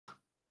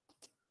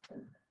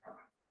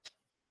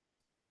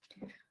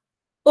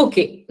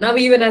Okay, now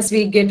even as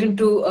we get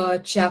into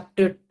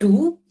chapter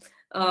 2,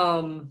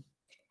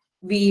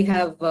 we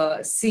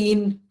have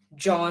seen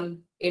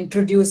John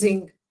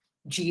introducing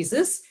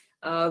Jesus.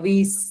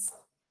 We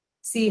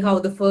see how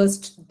the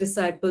first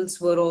disciples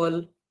were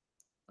all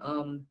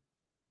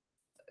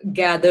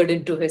gathered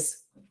into his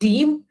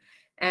team,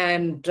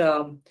 and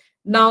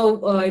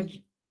now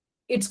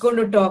it's going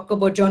to talk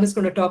about, John is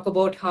going to talk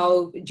about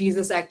how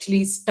Jesus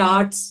actually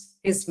starts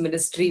his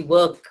ministry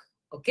work.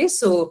 Okay,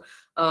 so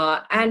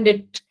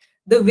and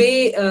the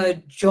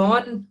way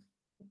John,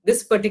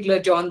 this particular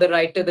John the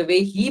writer, the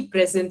way he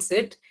presents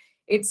it,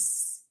 it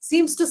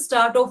seems to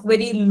start off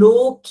very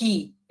low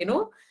key,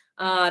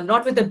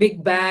 not with a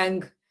big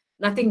bang,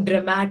 nothing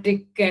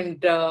dramatic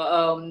and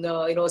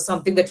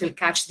something that will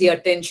catch the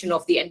attention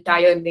of the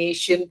entire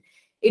nation.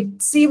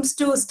 It seems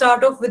to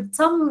start off with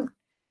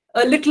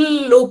a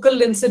little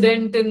local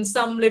incident in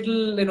some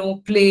little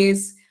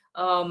place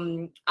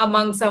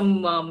among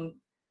some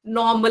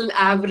normal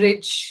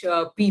average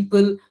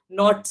people,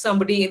 not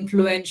somebody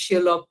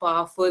influential or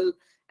powerful.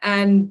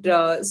 And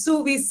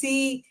so we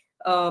see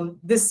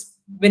this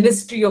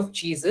ministry of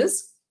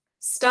Jesus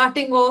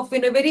starting off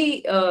in a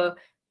very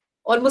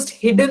almost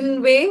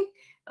hidden way,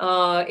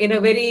 in a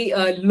very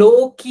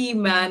low-key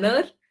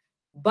manner,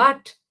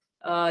 but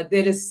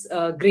there is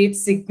great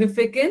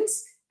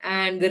significance,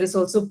 and there is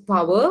also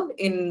power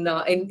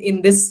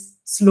in this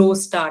slow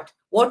start.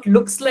 What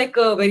looks like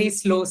a very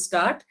slow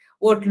start,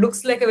 what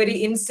looks like a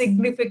very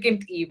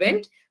insignificant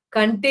event,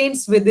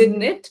 contains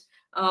within it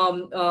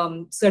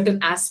certain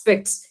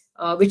aspects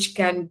which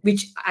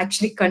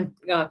actually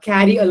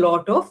carry a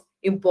lot of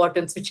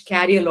importance, which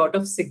carry a lot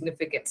of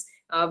significance.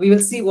 We will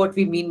see what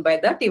we mean by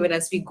that even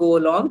as we go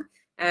along,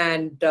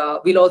 and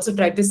we'll also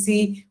try to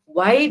see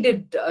why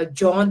did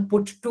John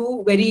put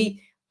two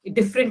very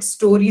different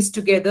stories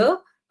together,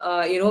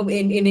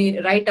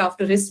 right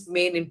after his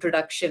main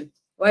introduction.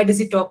 Why does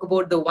he talk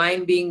about the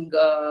wine being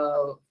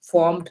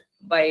formed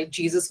by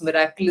Jesus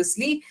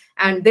miraculously,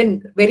 and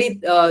then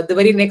the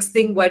very next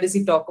thing, why does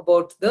he talk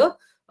about the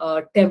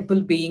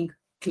temple being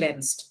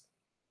cleansed?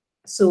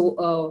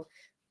 So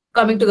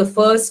coming to the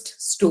first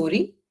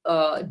story,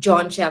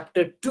 John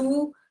chapter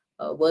 2,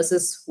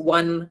 verses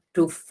 1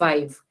 to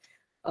 5.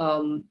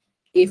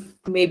 If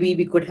maybe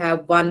we could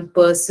have one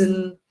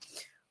person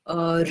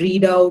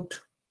read out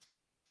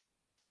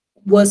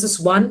verses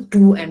 1,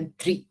 2, and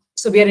 3.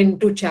 So we are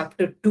into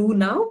chapter 2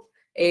 now.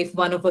 If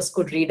one of us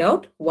could read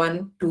out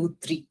 1, 2,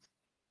 3.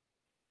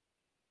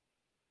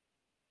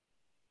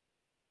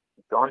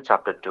 John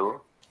chapter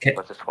 2,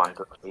 verses 1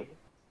 to 3.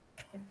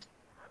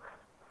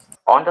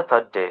 On the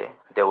third day,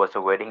 there was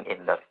a wedding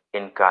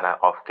in Cana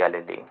of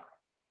Galilee,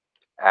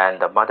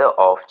 and the mother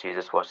of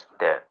Jesus was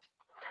there.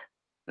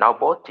 Now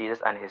both Jesus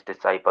and his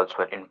disciples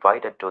were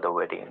invited to the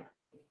wedding,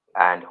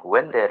 and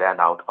when they ran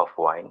out of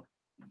wine,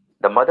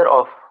 the mother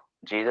of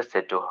Jesus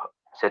said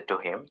to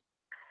him,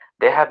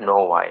 "They have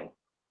no wine."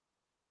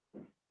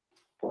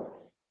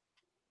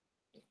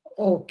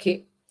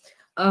 Okay.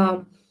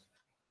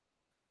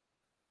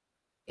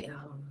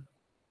 Yeah.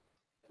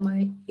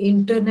 My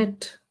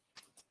internet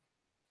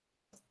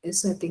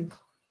is, I think,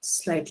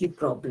 slightly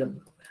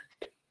problem.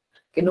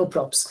 Okay, no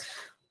props.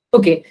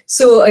 Okay,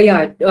 so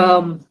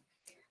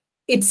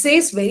it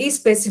says very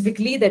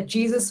specifically that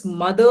Jesus'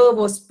 mother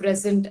was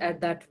present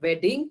at that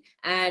wedding,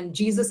 and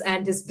Jesus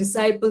and his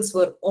disciples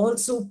were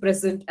also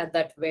present at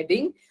that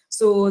wedding.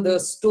 So the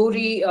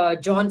story,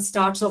 John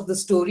starts off the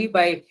story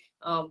by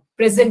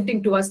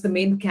presenting to us the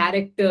main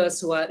characters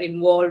who are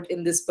involved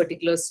in this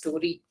particular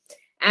story.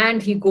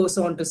 And he goes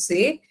on to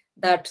say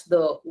that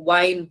the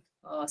wine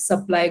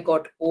supply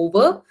got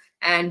over,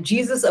 and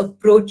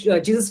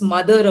Jesus'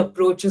 mother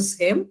approaches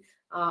him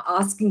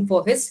asking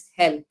for his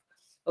help.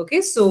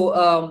 Okay,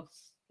 so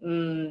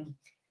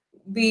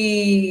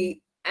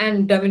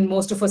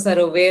most of us are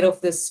aware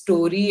of this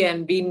story,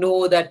 and we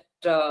know that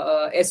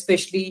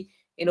especially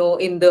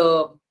in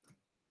the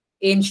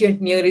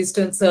ancient Near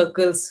Eastern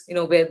circles,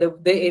 where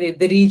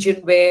the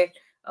region where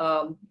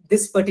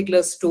this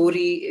particular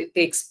story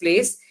takes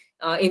place,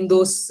 in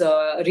those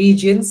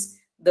regions,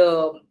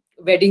 the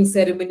wedding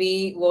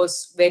ceremony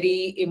was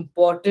very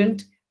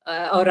important,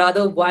 or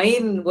rather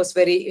wine was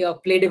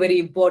played a very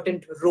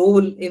important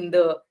role in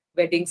the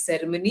wedding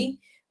ceremony,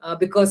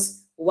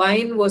 because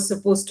wine was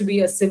supposed to be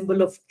a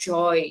symbol of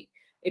joy.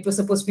 It was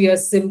supposed to be a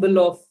symbol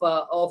of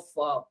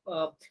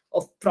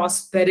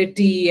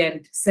prosperity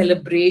and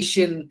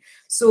celebration.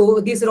 So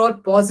these are all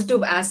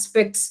positive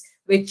aspects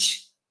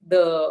which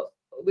this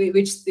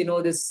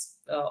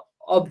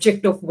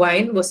object of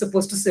wine was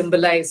supposed to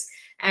symbolize.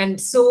 And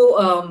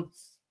so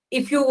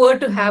if you were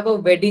to have a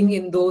wedding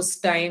in those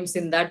times,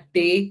 in that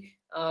day,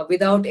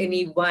 without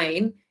any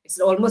wine, it's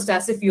almost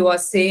as if you are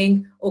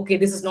saying, okay,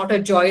 this is not a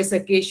joyous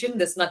occasion.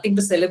 There's nothing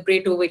to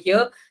celebrate over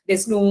here.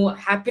 There's no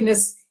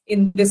happiness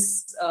in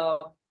this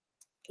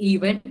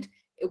event.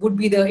 It would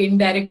be the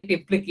indirect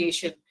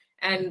implication.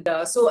 And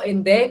so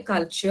in their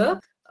culture,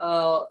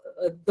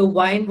 the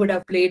wine would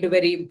have played a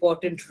very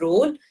important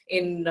role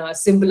in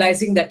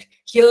symbolizing that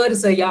here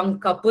is a young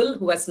couple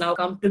who has now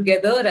come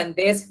together, and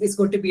theirs is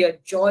going to be a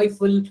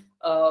joyful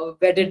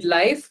wedded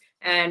life.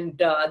 And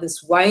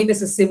this wine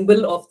is a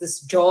symbol of this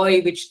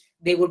joy which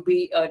they would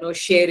be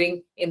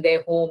sharing in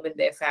their home, in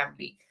their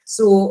family.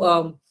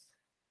 So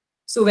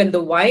when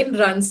the wine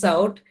runs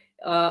out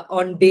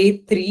on day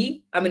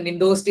 3, I mean, in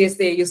those days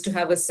they used to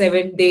have a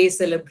 7-day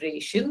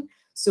celebration.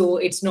 So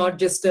it's not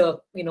just a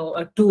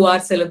 2-hour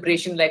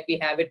celebration like we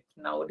have it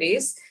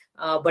nowadays,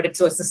 but it's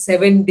also a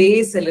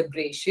 7-day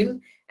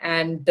celebration.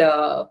 And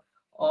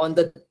on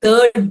the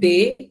 3rd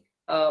day,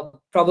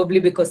 probably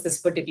because this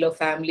particular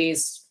family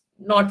is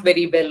not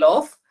very well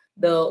off,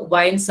 the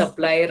wine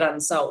supply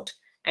runs out,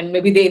 and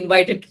maybe they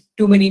invited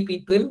too many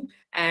people,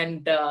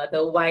 and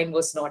the wine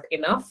was not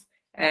enough,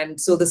 and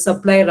so the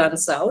supply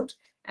runs out.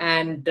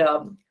 And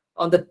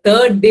on the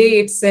 3rd day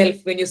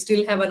itself, when you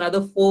still have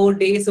another 4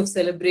 days of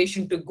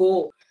celebration to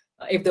go,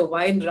 if the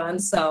wine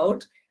runs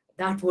out,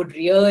 that would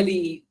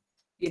really,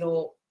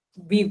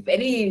 be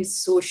very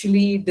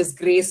socially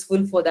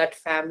disgraceful for that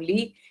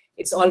family.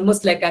 It's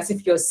almost like as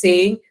if you're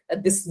saying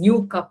that this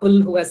new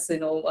couple who has,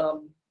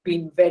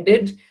 been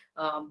wedded,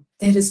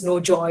 there is no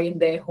joy in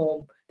their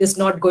home. There's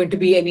not going to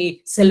be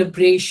any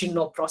celebration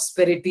or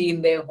prosperity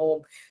in their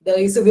home.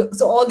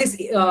 So all these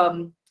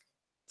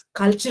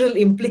cultural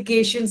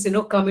implications,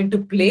 come into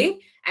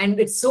play, and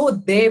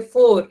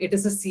therefore it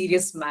is a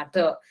serious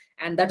matter.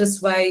 And that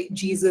is why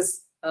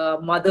Jesus'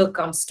 mother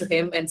comes to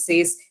him and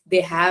says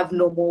they have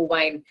no more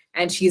wine,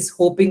 and she's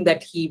hoping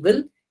that he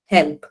will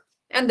help.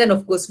 And then,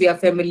 of course, we are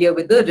familiar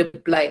with the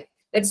reply.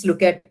 Let's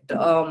look at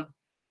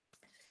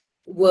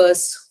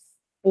verse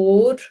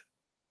 4.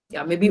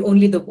 Yeah, maybe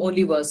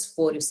only verse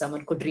 4, if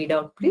someone could read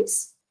out,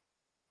 please.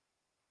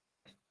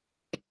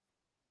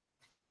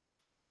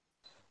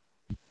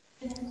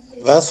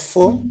 Verse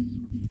 4,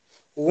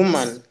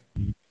 Woman,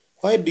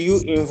 why do you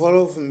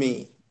involve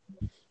me?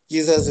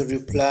 Jesus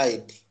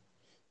replied,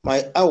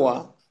 My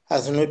hour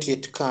has not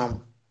yet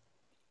come.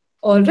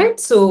 All right.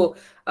 So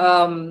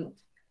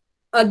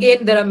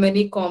again, there are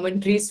many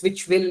commentaries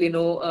which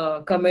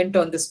will, comment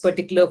on this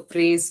particular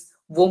phrase,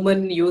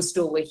 woman, used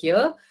over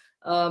here.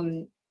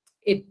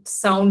 It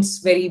sounds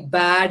very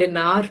bad in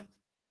our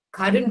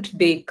current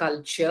day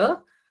culture.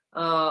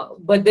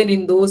 But then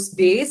in those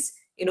days,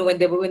 when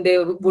they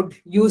would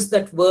use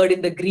that word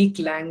in the Greek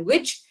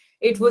language,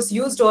 it was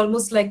used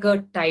almost like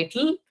a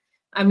title.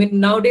 I mean,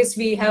 nowadays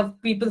we have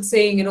people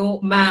saying,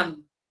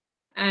 ma'am.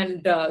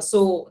 And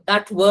so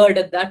that word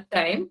at that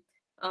time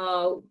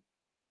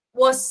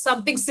was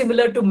something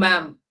similar to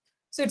ma'am.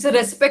 So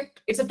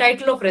it's a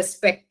title of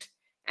respect.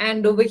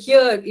 And over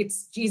here,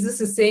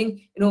 Jesus is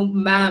saying,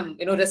 ma'am,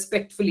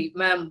 respectfully,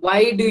 ma'am,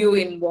 why do you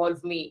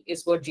involve me,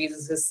 is what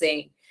Jesus is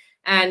saying.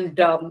 And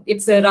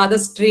it's a rather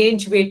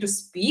strange way to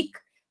speak,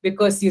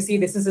 because you see,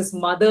 this is his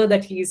mother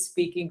that he is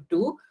speaking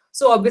to.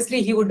 So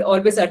obviously he would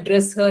always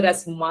address her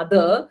as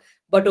mother.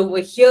 But over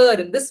here,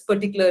 in this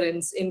particular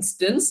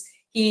instance,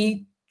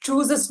 he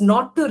chooses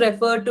not to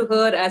refer to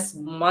her as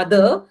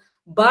mother,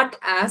 but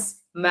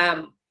as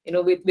ma'am,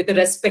 with a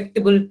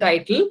respectable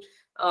title.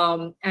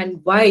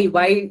 And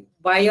why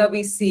are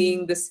we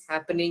seeing this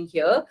happening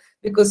here?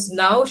 Because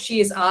now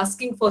she is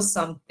asking for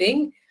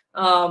something,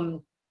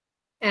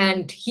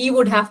 and he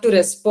would have to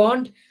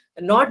respond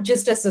not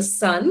just as a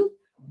son,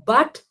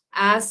 but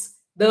as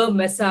the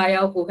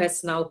Messiah who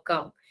has now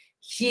come.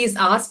 She is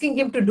asking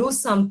him to do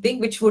something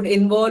which would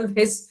involve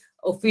his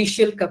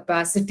official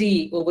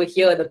capacity over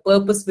here, the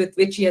purpose with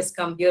which he has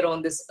come here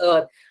on this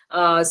earth.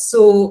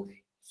 So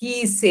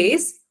he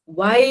says,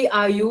 why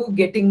are you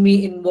getting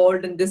me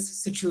involved in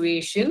this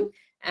situation?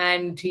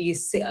 And he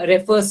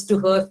refers to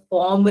her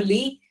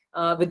formally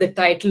with the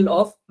title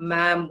of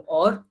ma'am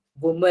or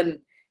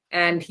woman.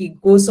 And he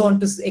goes on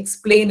to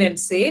explain and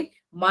say,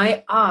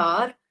 my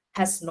hour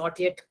has not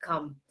yet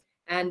come.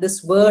 And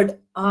this word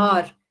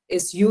hour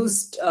is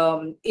used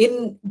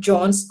in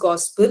John's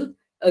gospel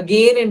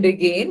again and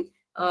again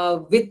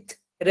with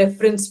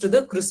reference to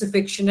the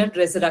crucifixion and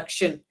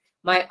resurrection.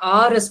 My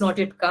hour has not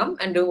yet come.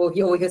 And over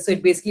here, so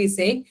it basically is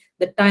saying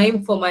the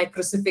time for my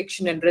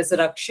crucifixion and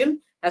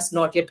resurrection has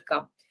not yet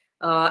come.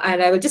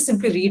 And I will just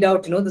simply read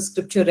out, the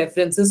scripture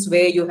references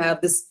where you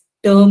have this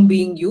term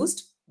being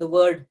used, the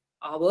word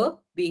hour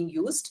being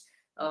used.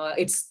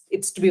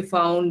 It's to be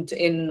found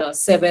in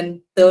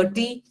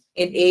 7:30,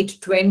 in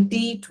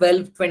 8:20,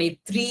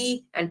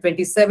 12:23, and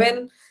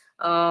 27,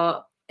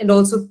 and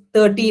also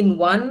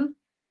 13:1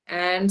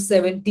 and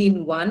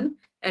 17:1.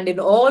 And in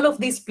all of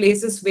these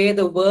places where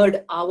the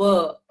word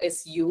hour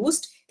is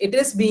used, it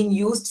is being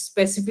used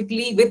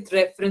specifically with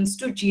reference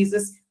to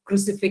Jesus'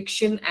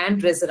 crucifixion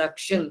and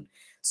resurrection.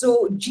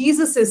 So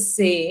Jesus is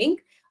saying,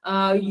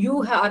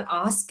 you are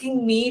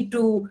asking me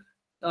to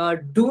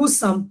do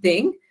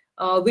something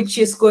which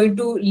is going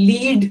to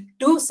lead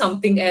to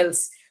something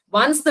else.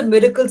 Once the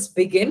miracles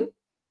begin,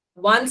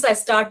 once I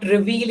start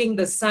revealing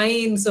the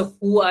signs of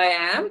who I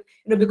am,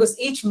 because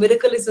each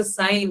miracle is a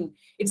sign.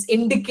 It's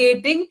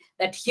indicating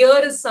that here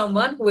is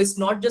someone who is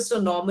not just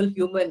a normal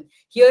human.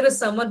 Here is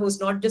someone who is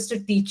not just a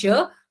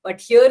teacher,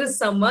 but here is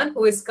someone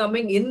who is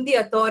coming in the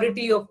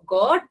authority of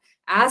God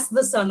as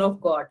the Son of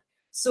God.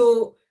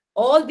 So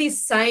all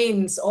these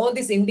signs, all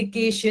these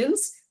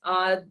indications,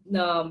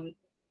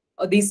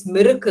 these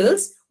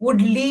miracles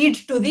would lead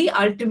to the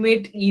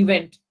ultimate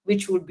event,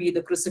 which would be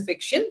the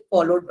crucifixion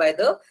followed by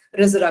the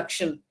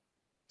resurrection.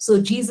 So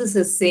Jesus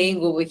is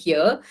saying over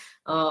here,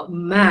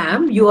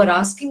 ma'am, you are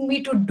asking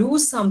me to do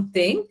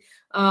something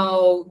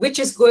which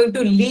is going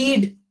to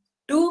lead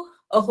to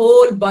a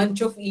whole bunch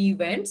of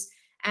events.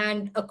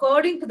 And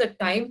according to the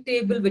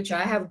timetable which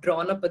I have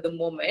drawn up at the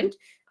moment,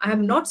 I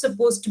am not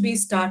supposed to be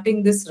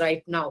starting this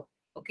right now.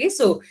 Okay,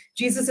 so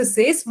Jesus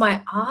says,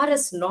 my hour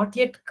has not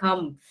yet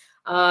come.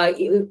 The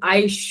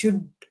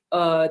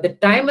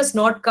time has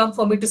not come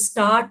for me to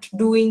start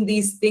doing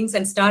these things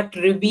and start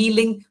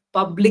revealing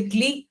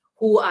publicly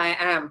who I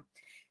am.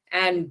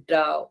 And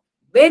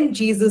when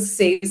Jesus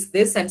says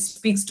this and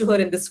speaks to her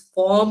in this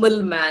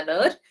formal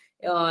manner,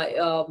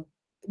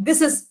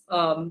 this is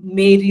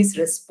Mary's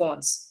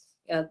response.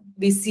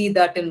 We see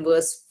that in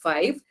verse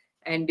 5.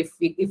 And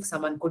if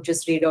someone could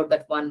just read out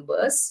that one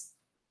verse.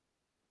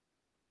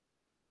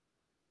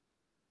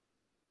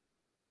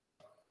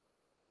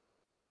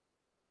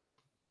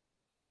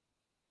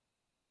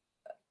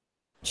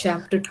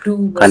 Chapter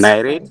 2, verse Can I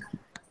read? 5.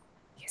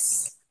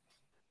 Yes.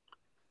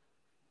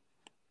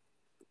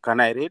 Can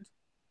I read?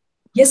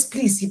 Yes,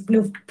 please.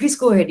 Please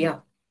go ahead. Yeah.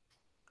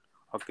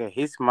 Okay.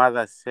 His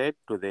mother said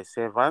to the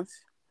servants,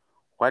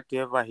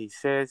 whatever he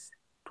says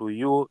to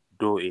you,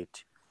 do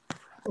it.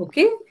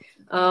 Okay.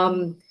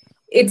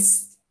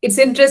 It's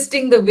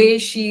interesting the way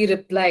she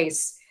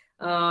replies.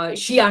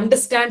 She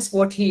understands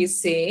what he is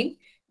saying.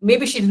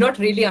 Maybe she did not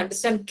really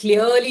understand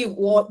clearly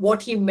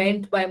what he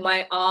meant by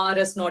my hour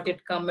has not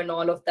yet come and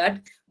all of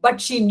that. But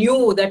she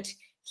knew that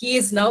he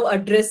is now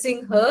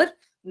addressing her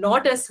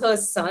not as her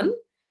son,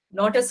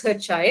 not as her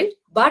child,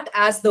 but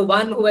as the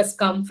one who has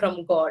come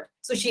from God.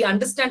 So she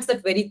understands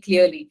that very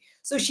clearly.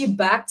 So she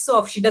backs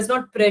off. She does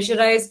not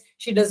pressurize.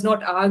 She does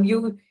not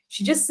argue.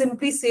 She just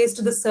simply says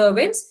to the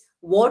servants,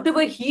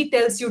 whatever he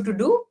tells you to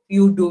do,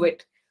 you do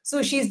it.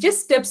 So she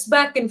just steps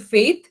back in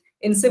faith,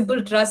 in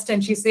simple trust,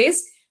 and she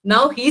says,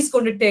 now he's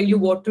going to tell you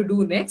what to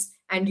do next,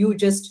 and you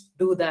just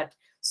do that.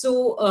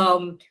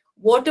 So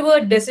whatever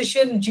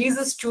decision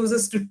Jesus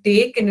chooses to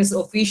take in his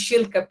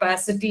official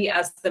capacity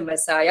as the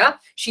Messiah,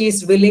 she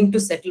is willing to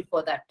settle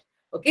for that.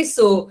 Okay,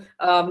 so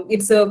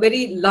it's a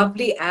very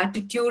lovely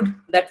attitude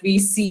that we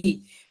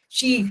see.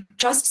 She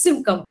trusts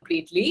him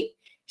completely.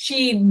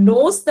 She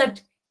knows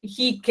that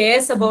he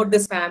cares about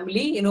this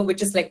family,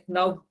 which is like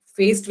now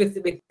faced with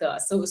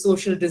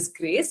social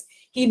disgrace.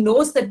 He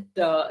knows that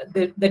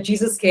that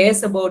Jesus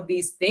cares about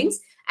these things,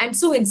 and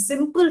so in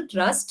simple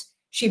trust,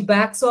 she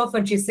backs off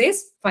and she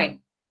says, "Fine,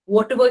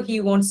 whatever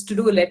he wants to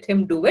do, let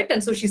him do it."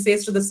 And so she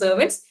says to the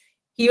servants,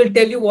 "He will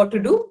tell you what to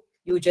do.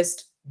 You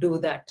just do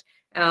that."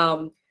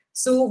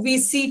 So we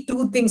see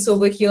two things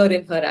over here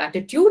in her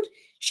attitude.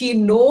 She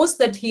knows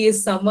that he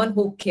is someone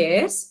who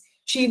cares.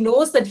 She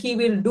knows that he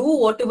will do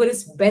whatever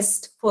is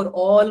best for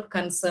all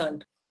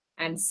concerned.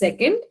 And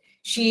second,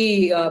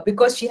 she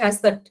because she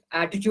has that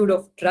attitude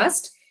of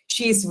trust,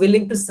 she is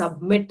willing to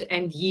submit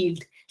and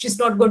yield. She's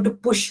not going to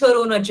push her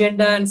own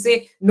agenda and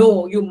say,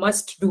 no, you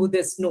must do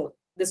this. No,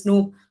 there's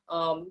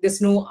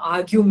no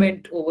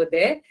argument over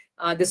there.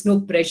 There's no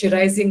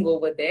pressurizing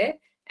over there.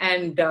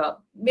 And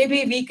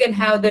maybe we can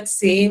have that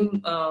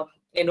same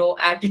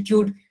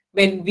attitude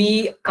when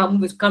we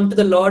come to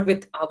the Lord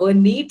with our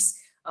needs.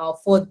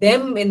 For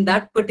them in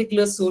that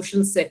particular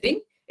social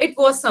setting, it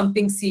was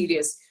something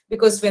serious,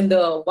 because when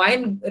the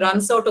wine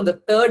runs out on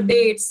the third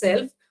day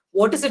itself,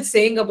 what is it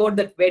saying about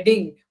that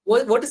wedding?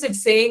 What is it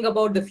saying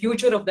about the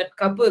future of that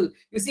couple?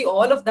 You see,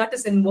 all of that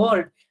is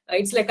involved.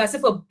 It's like as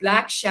if a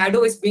black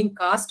shadow is being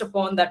cast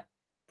upon that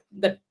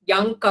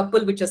young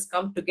couple which has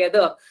come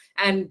together.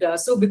 And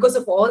so because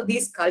of all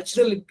these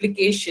cultural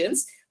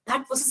implications,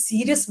 that was a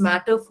serious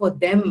matter for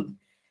them.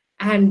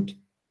 And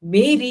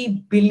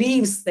Mary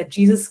believes that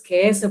Jesus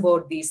cares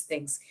about these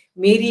things.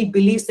 Mary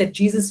believes that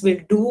Jesus will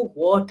do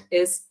what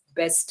is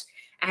best.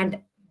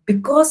 And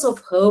because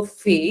of her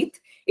faith,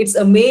 it's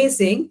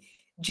amazing,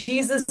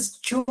 Jesus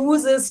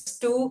chooses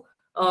to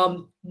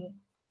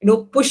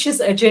push his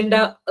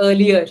agenda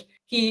earlier.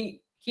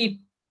 He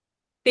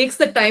takes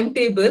the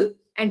timetable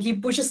and he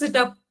pushes it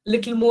up a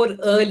little more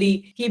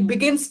early. He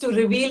begins to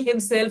reveal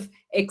himself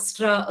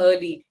extra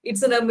early.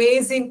 It's an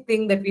amazing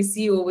thing that we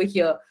see over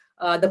here,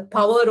 the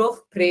power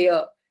of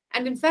prayer.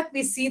 And in fact,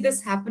 we see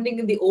this happening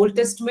in the Old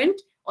Testament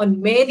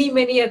on many,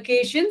 many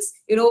occasions,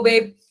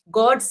 where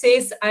God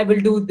says, I will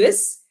do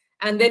this.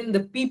 And then the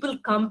people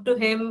come to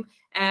him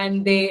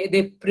and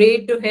they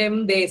pray to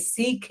him, they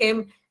seek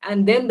him.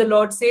 And then the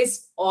Lord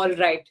says, all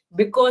right,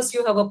 because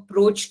you have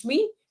approached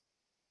me,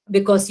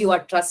 because you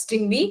are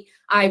trusting me,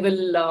 I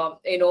will,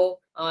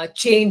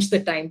 change the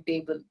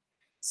timetable.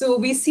 So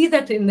we see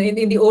that in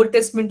the Old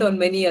Testament on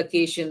many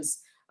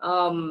occasions.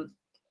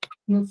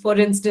 For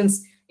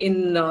instance,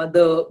 in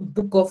the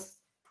book of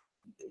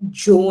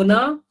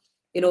Jonah.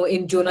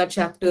 In Jonah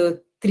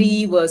chapter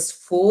 3, verse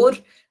 4,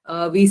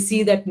 we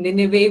see that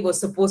Nineveh was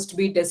supposed to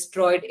be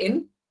destroyed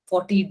in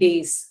 40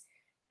 days.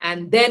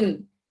 And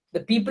then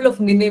the people of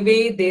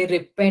Nineveh, they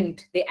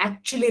repent. They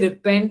actually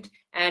repent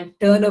and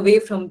turn away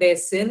from their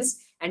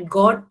sins. And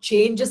God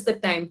changes the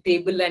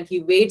timetable and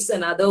he waits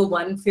another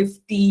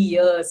 150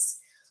 years.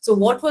 So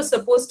what was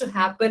supposed to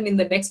happen in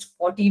the next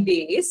 40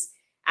 days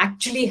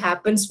actually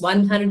happens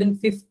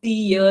 150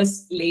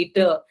 years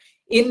later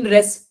in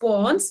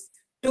response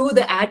to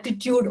the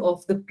attitude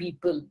of the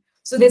people.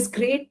 So there's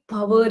great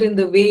power in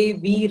the way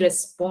we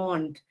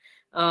respond.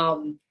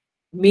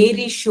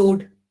 Mary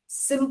showed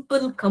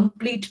simple,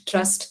 complete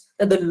trust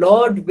that the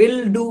Lord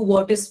will do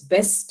what is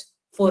best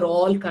for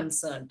all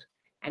concerned.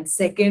 And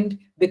second,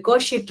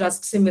 because she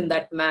trusts him in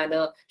that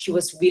manner, she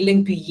was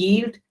willing to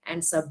yield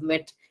and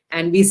submit.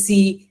 And we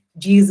see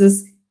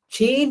Jesus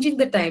changing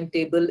the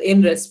timetable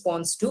in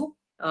response to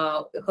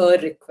her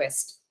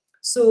request.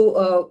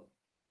 So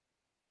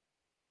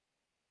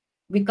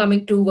we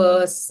coming to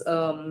verse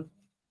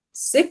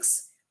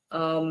 6.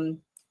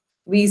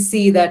 We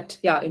see that,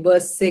 in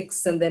verse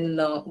 6 and then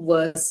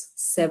verse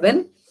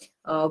 7,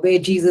 where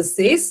Jesus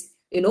says,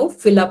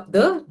 fill up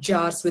the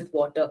jars with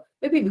water.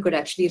 Maybe we could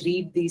actually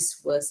read these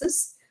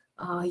verses.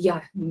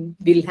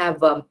 We'll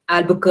have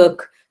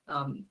Albuquerque.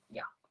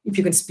 If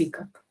you can speak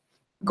up.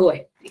 Go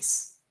ahead,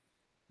 please.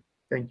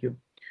 Thank you.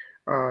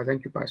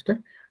 Thank you,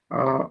 Pastor.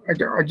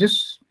 I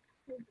just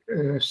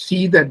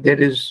see that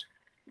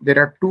there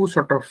are two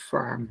sort of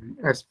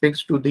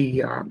aspects to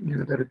the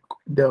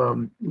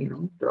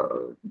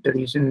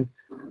reason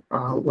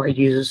why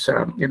Jesus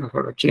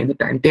sort of changed the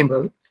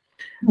timetable,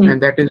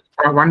 and that is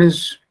one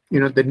is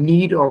the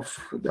need of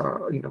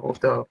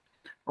the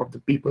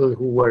people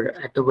who were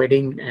at the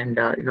wedding, and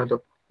the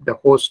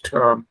host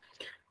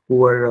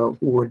who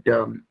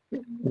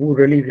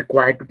really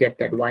required to get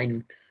that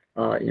wine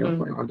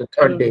on the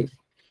third day.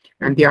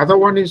 And the other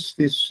one is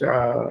this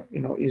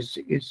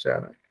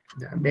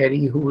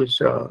Mary, who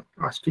is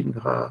asking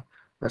her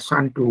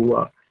son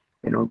to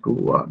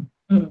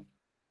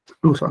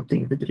do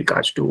something with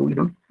regards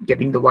to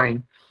getting the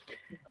wine.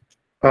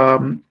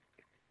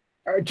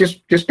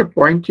 Just a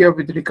point here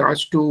with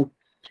regards to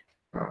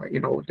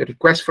the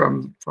request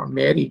from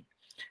Mary,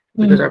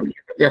 because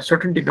there are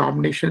certain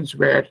denominations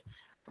where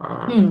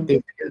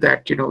they feel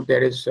that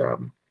there is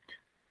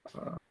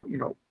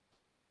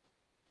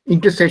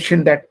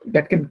intercession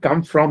that can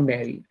come from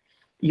Mary.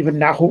 Even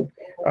now,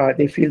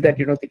 they feel that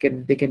they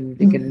can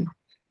in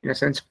a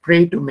sense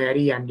pray to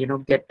Mary and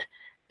get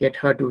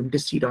her to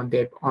intercede on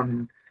their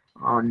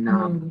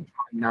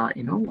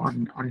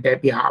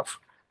behalf.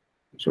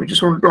 So I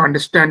just wanted to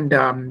understand.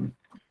 I'm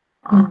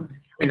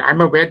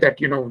aware that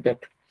that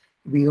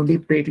we only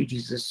pray to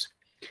Jesus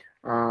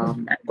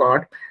and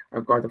God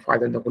the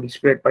Father and the Holy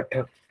Spirit, but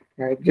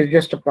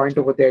just a point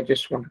over there.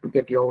 Just wanted to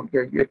get your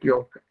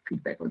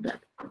feedback on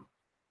that.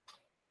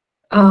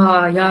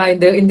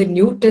 In the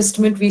New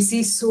Testament, we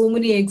see so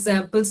many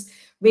examples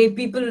where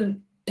people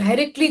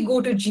directly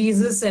go to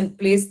Jesus and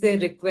place their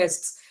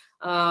requests.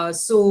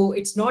 So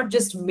it's not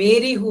just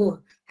Mary who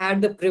had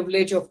the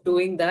privilege of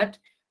doing that.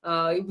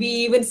 We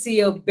even see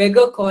a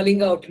beggar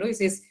calling out, he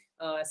says,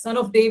 Son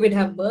of David,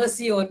 have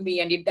mercy on me.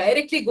 And he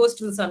directly goes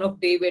to the Son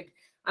of David.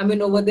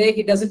 Over there,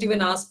 he doesn't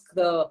even ask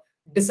the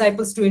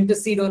disciples to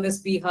intercede on his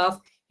behalf.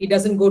 He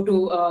doesn't go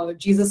to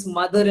Jesus'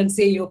 mother and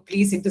say,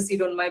 please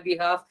intercede on my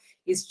behalf.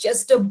 He's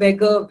just a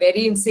beggar,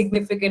 very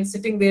insignificant,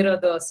 sitting there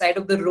at the side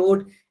of the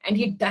road. And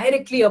he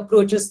directly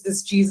approaches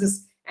this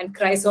Jesus and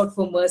cries out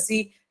for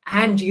mercy.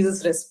 And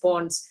Jesus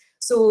responds.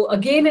 So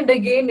again and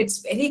again, it's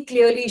very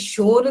clearly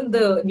shown in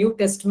the New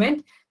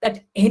Testament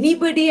that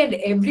anybody and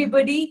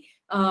everybody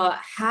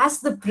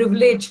has the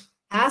privilege,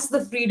 has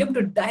the freedom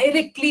to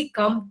directly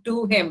come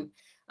to him.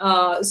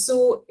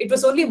 So it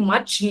was only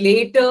much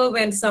later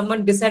when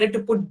someone decided to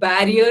put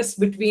barriers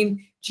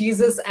between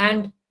Jesus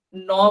and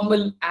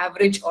normal,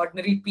 average,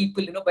 ordinary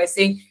people, by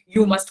saying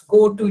you must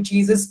go to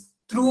Jesus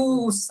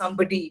through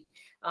somebody.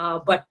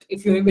 But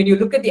when you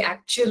look at the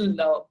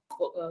actual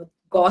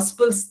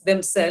Gospels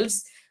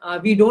themselves,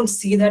 we don't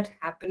see that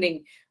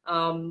happening.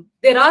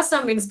 There are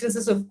some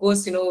instances, of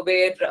course,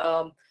 where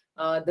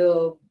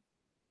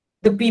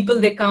the people,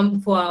 they come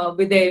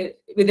with their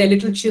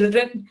little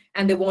children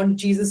and they want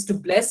Jesus to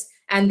bless.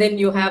 And then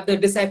you have the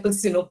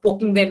disciples,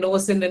 poking their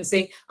nose in and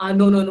saying,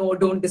 no,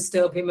 don't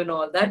disturb him and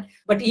all that.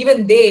 But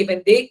even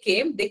when they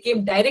came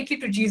directly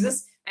to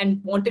Jesus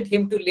and wanted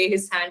him to lay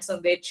his hands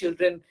on their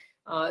children.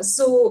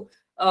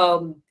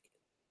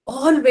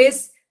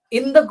 Always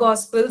in the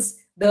Gospels,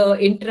 the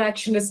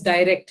interaction is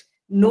direct.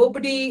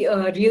 Nobody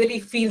really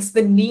feels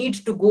the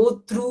need to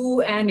go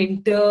through an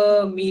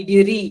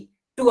intermediary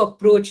to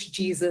approach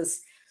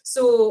Jesus.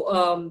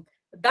 So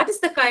that is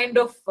the kind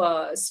of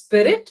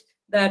spirit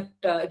that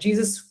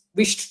Jesus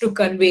wished to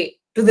convey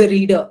to the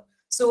reader.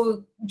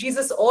 So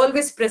Jesus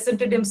always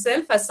presented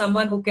himself as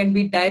someone who can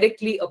be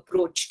directly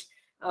approached.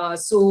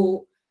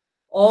 So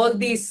all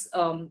these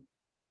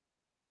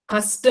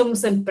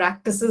customs and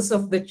practices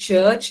of the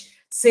church,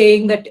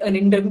 saying that an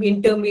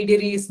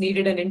intermediary is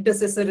needed, an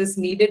intercessor is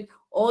needed.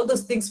 All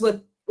those things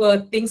were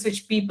things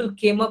which people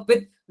came up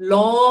with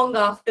long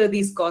after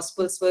these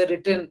gospels were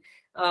written.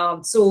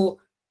 So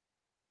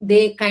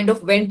they kind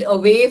of went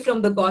away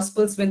from the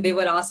gospels when they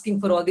were asking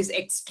for all these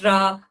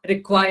extra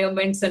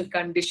requirements and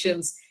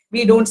conditions.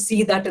 We don't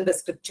see that in the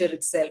scripture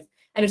itself.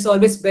 And it's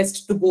always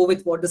best to go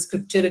with what the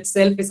scripture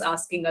itself is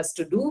asking us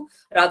to do,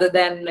 rather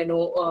than,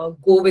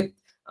 go with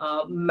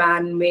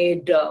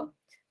man-made,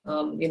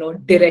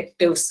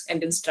 directives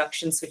and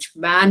instructions which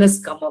man has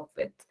come up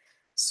with.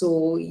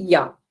 So,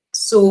 yeah.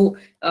 So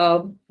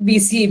we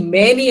see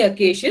many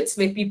occasions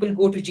where people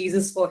go to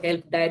Jesus for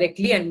help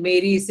directly, and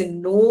Mary is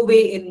in no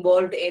way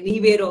involved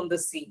anywhere on the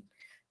scene.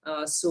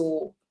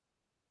 So,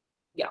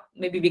 yeah,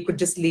 maybe we could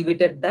just leave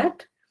it at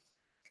that.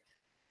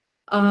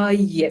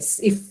 Yes,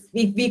 if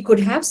we could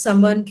have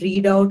someone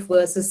read out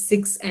verses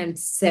 6 and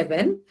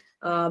 7,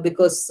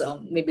 because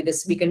maybe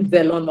we can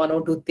dwell on one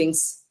or two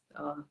things,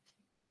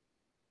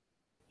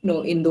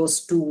 in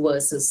those two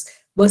verses.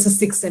 Verses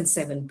 6 and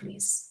 7,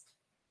 please.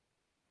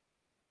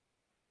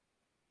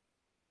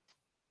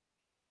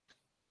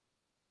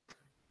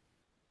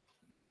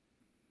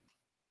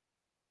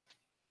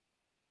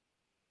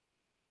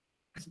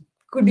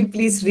 Could you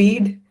please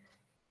read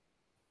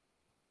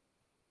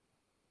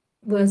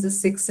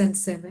verses 6 and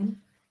 7?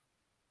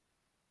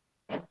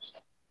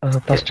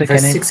 Pastor,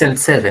 Verse can I? 6 and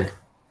 7.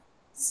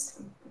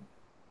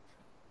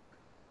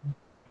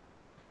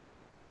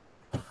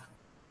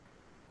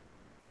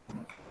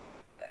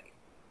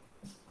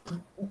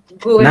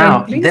 Go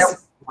ahead, please.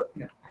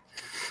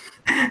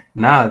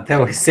 Now there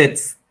were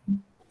 6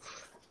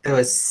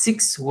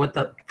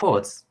 water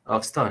pots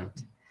of stone,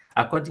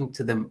 according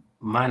to the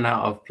manner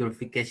of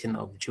purification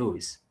of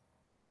Jews,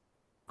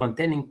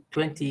 containing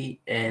 20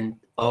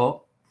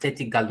 or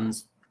 30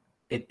 gallons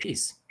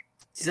apiece.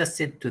 Jesus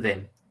said to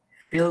them,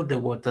 "Fill the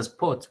water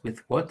pots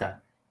with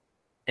water,"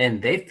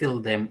 and they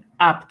filled them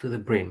up to the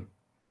brim.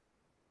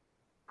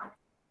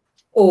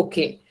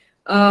 Okay.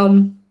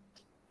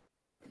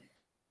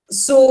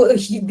 So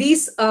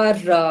these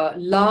are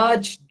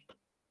large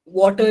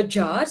water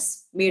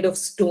jars made of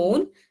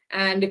stone,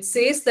 and it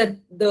says that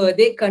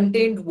they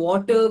contained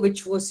water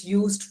which was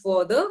used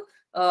for the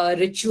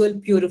ritual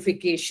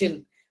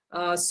purification.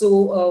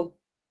 So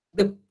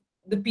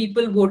the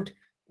people would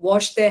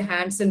wash their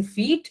hands and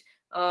feet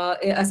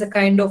as a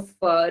kind of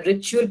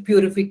ritual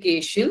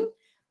purification,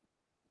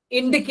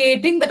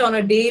 indicating that on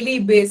a daily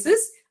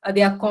basis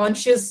they are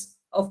conscious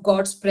of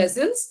God's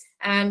presence.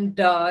 And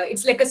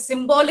it's like a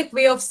symbolic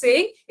way of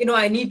saying,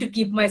 I need to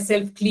keep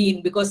myself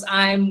clean because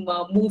I'm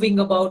moving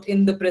about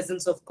in the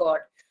presence of God.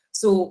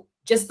 So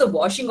just the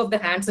washing of the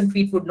hands and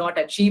feet would not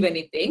achieve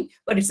anything,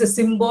 but it's a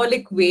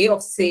symbolic way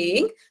of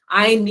saying,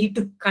 I need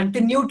to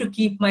continue to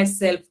keep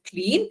myself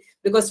clean,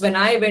 because when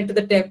I went to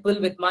the temple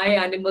with my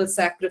animal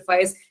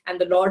sacrifice and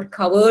the Lord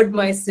covered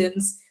my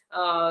sins,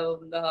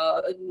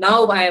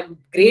 now I am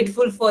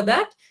grateful for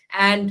that.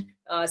 And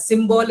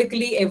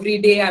symbolically, every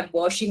day I'm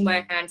washing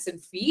my hands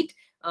and feet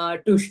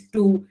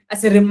to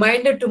as a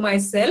reminder to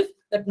myself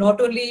that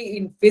not only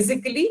in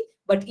physically,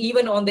 but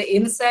even on the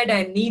inside,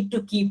 I need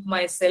to keep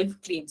myself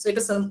clean. So it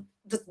is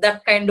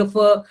that kind of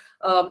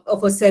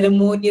a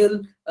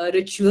ceremonial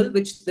ritual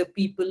which the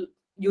people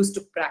used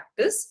to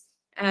practice.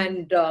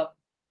 And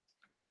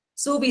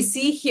so we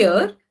see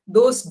here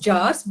those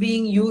jars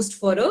being used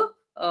for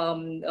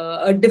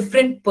a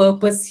different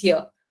purpose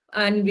here.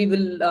 And we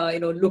will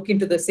look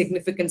into the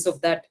significance of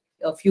that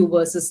a few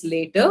verses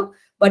later.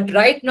 But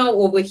right now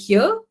over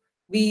here,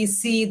 we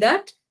see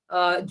that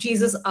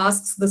Jesus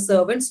asks the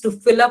servants to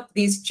fill up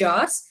these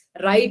jars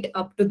right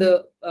up to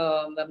the,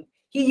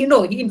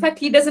 in fact,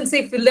 he doesn't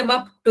say fill them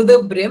up to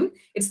the brim.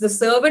 It's the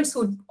servants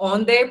who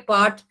on their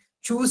part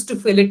choose to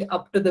fill it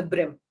up to the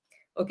brim.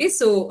 Okay,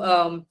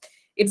 so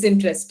it's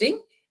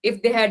interesting.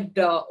 If they had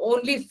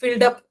only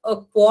filled up a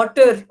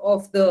quarter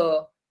of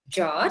the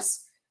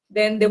jars,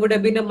 then there would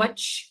have been a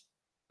much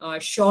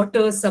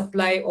shorter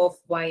supply of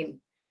wine,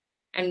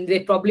 and they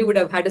probably would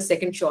have had a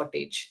second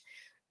shortage.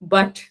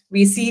 But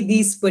we see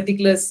these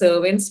particular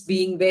servants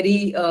being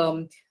very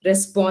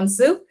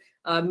responsive.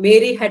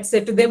 Mary had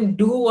said to them,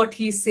 do what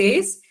he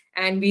says,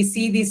 and we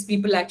see these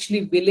people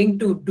actually willing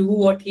to do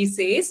what he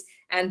says,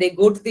 and they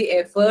go to the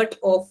effort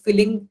of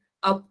filling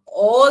up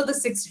all the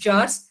 6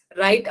 jars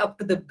right up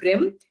to the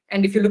brim.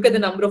 And if you look at the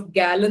number of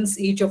gallons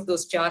each of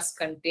those jars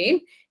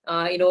contain,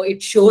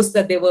 it shows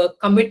that they were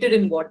committed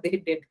in what they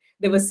did.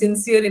 They were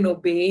sincere in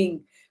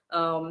obeying.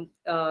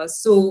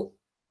 So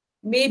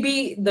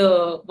maybe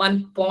the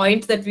one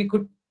point that we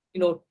could,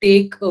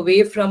 take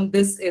away from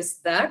this is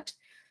that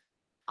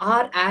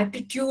our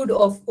attitude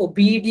of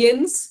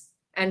obedience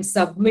and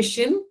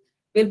submission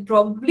will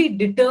probably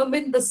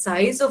determine the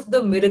size of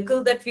the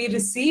miracle that we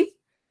receive.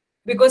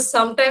 Because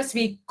sometimes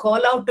we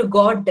call out to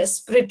God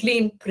desperately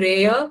in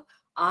prayer,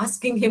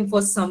 asking him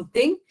for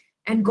something,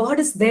 and God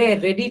is there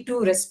ready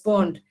to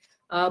respond.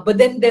 But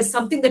then there's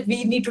something that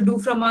we need to do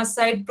from our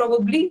side,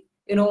 probably.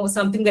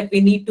 something that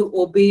we need to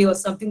obey or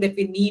something that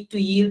we need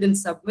to yield and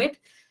submit.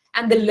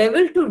 And the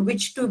level to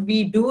which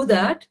we do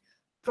that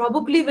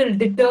probably will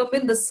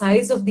determine the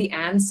size of the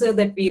answer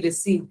that we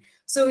receive.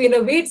 So in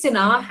a way, it's in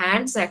our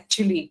hands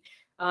actually.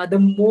 The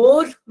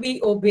more we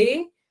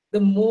obey, the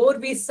more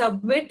we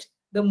submit,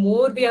 the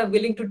more we are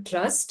willing to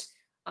trust,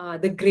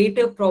 the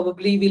greater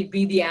probably will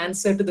be the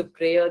answer to the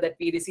prayer that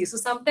we receive. So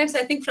sometimes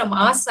I think from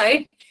our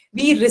side,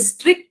 we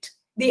restrict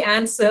the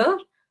answer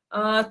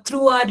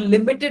through our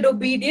limited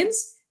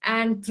obedience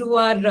and through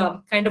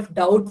our kind of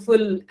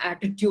doubtful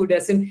attitude,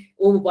 as in,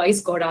 oh, why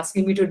is God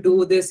asking me to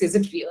do this? Is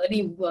it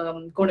really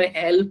going to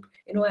help?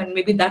 And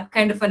maybe that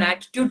kind of an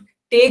attitude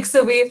takes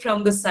away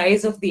from the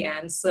size of the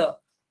answer.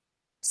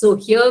 So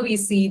here we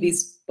see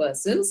these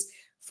persons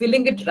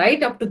filling it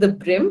right up to the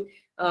brim,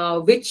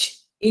 which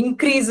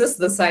increases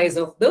the size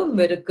of the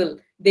miracle.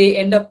 They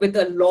end up with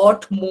a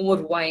lot more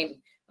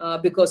wine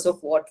because of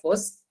what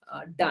was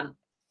done.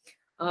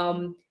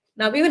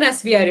 Now, even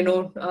as we are,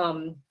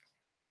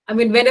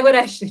 whenever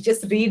I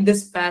just read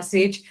this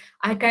passage,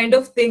 I kind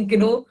of think,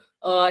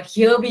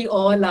 here we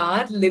all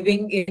are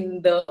living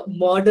in the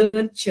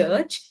modern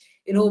church,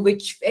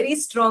 which very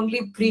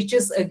strongly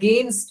preaches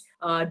against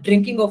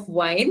drinking of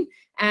wine.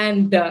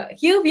 And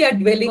here we are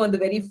dwelling on the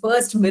very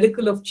first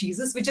miracle of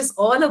Jesus, which is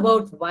all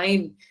about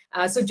wine.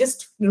 So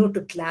just,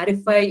 to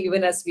clarify,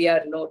 even as we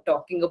are,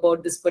 talking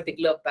about this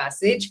particular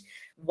passage,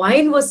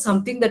 wine was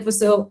something that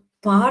was a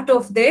part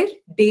of their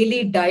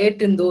daily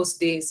diet in those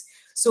days.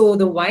 So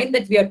the wine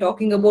that we are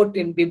talking about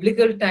in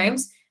biblical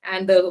times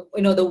and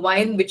the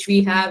wine which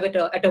we have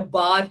at a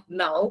bar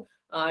now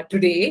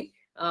today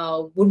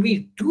would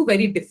be two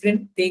very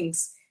different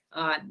things.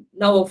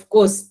 Now, of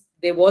course,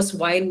 there was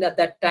wine at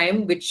that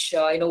time which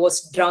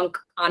was drunk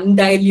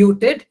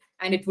undiluted,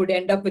 and it would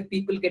end up with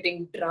people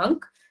getting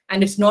drunk.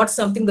 And it's not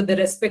something that the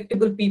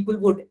respectable people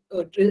would,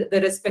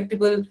 the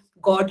respectable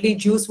godly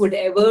Jews would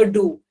ever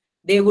do.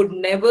 They would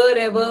never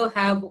ever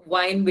have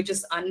wine which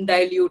is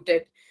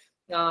undiluted.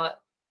 And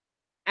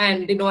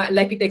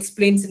like it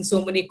explains in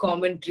so many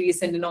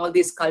commentaries and in all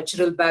these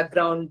cultural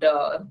background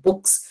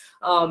books,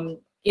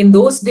 in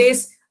those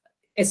days,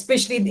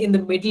 especially in the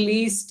Middle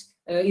East,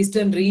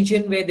 Eastern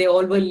region where they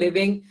all were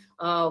living,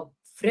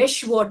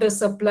 fresh water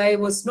supply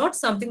was not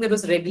something that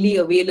was readily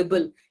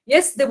available.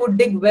 Yes, they would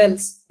dig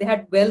wells. They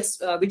had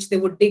wells which they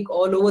would dig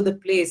all over the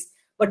place.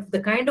 But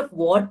the kind of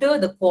water,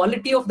 the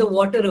quality of the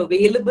water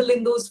available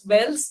in those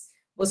wells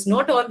was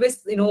not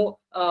always,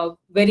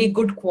 very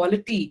good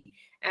quality.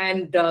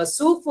 And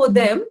so for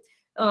them,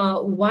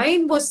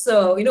 wine was,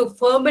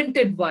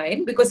 fermented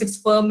wine, because it's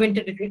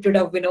fermented, it would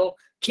have,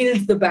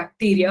 killed the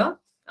bacteria.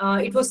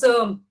 It was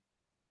an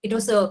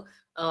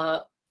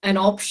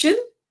option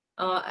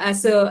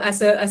as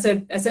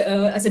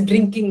a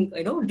drinking,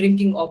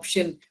 drinking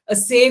option, a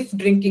safe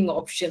drinking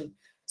option.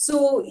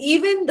 So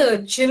even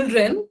the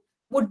children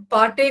would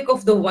partake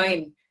of the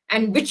wine,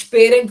 and which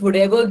parent would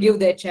ever give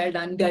their child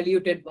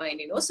undiluted wine?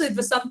 So it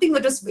was something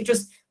which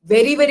was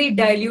very, very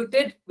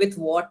diluted with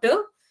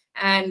water.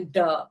 And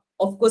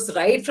of course,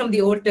 right from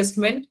the Old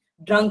Testament,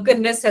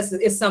 drunkenness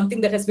is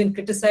something that has been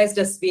criticized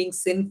as being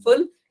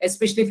sinful.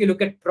 Especially if you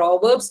look at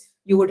Proverbs,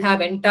 you would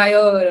have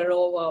entire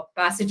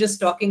passages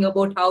talking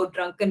about how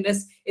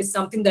drunkenness is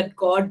something that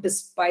God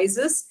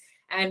despises.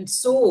 And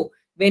so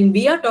when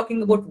we are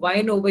talking about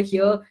wine over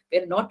here,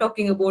 we're not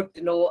talking about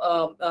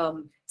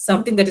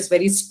something that is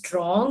very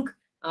strong,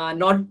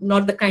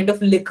 not the kind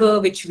of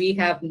liquor which we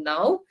have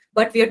now,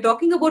 but we are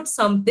talking about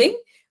something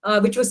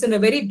which was in a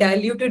very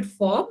diluted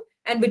form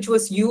and which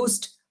was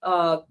used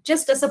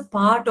just as a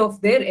part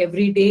of their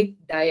everyday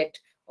diet.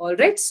 All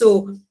right,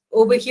 so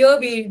over here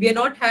we are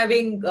not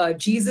having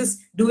Jesus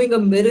doing a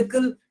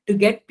miracle to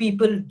get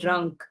people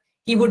drunk.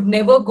 He would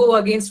never go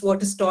against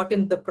what is taught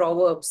in the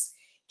Proverbs.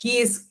 He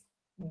is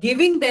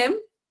giving them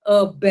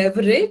a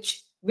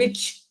beverage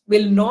which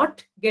will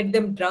not get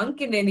them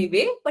drunk in any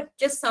way, but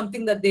just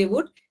something that they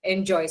would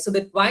enjoy. So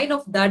the wine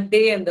of that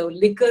day and the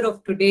liquor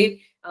of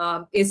today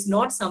is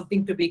not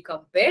something to be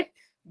compared.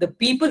 The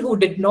people who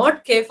did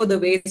not care for the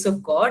ways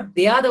of God,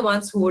 they are the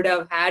ones who would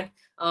have had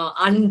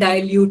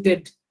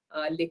undiluted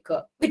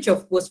liquor, which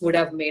of course would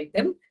have made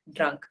them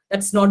drunk.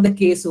 That's not the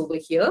case over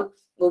here.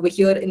 Over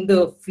here in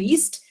the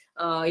feast,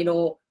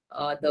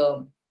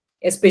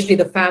 especially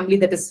the family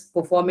that is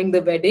performing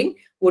the wedding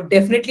would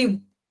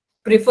definitely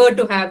prefer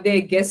to have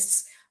their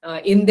guests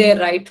in their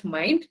right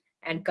mind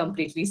and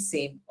completely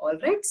sane. All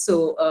right.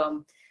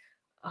 So,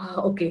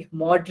 okay,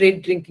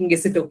 moderate drinking,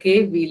 is it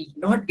okay? We'll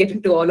not get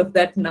into all of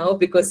that now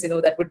because,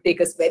 that would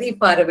take us very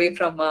far away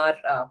from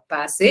our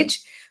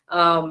passage.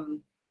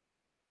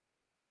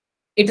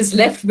 It is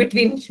left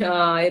between,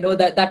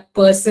 that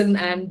person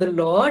and the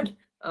Lord,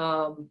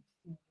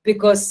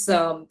 because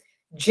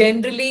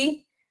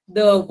generally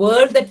the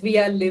world that we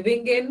are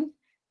living in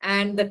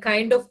and the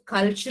kind of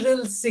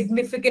cultural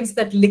significance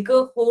that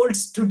liquor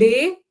holds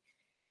today,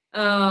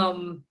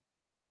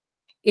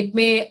 it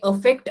may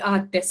affect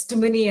our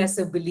testimony as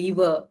a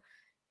believer.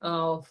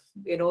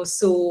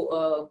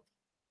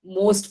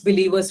 Most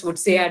believers would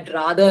say, I'd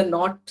rather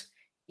not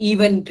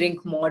even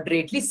drink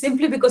moderately,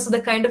 simply because of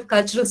the kind of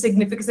cultural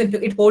significance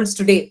it holds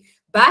today.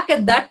 Back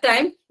at that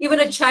time,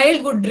 even a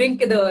child would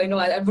drink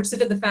I would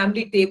sit at the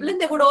family table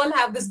and they would all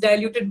have this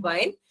diluted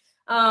wine.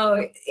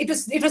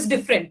 It was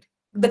different.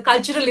 The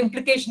cultural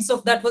implications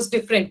of that was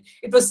different.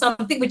 It was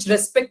something which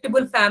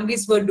respectable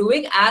families were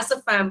doing as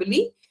a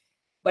family.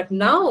 But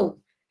now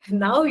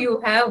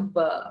you have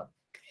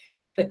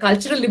the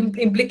cultural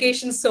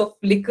implications of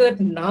liquor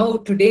now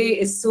today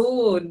is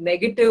so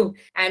negative.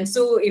 And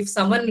so if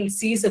someone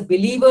sees a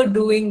believer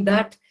doing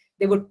that,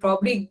 they would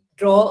probably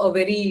draw a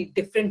very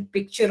different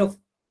picture of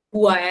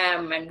who I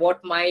am and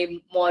what my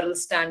moral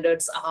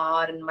standards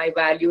are and my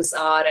values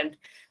are. And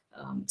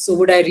so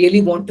would I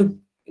really want to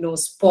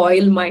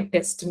spoil my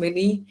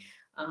testimony?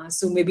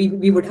 So maybe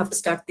we would have to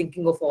start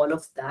thinking of all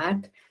of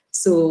that.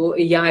 So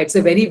yeah, it's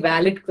a very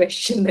valid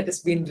question that has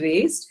been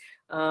raised.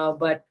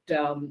 But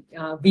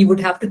we would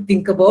have to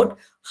think about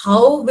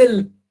how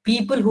will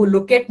people who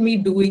look at me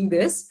doing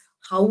this,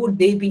 how would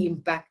they be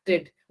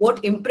impacted?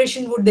 What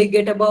impression would they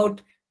get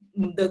about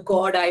the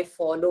God I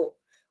follow?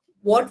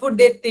 What would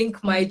they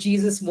think my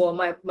Jesus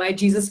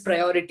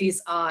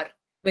priorities are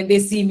when they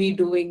see me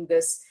doing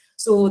this?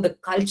 So the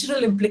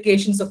cultural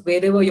implications of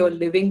wherever you're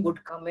living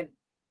would come in,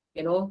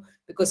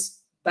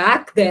 because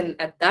back then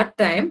at that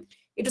time,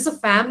 it is a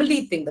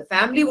family thing. The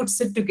family would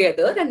sit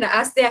together, and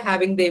as they are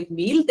having their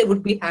meal, they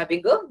would be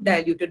having a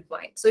diluted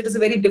wine. So it is a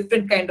very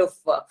different kind of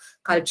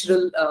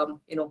cultural,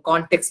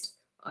 context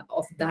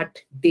of that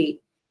day.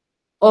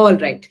 All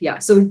right, yeah.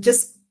 So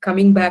just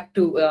coming back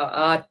to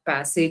our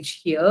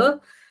passage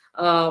here.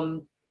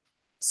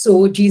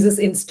 So Jesus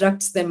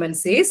instructs them and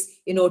says,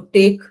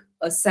 take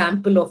a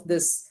sample of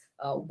this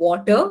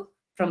water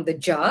from the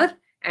jar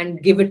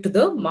and give it to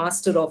the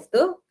master of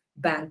the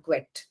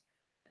banquet.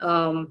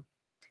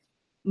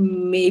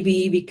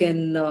 Maybe we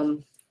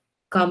can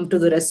come to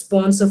the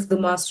response of the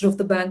master of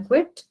the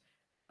banquet,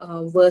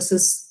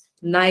 verses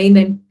 9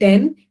 and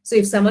 10. So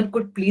if someone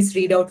could please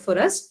read out for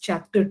us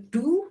chapter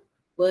 2,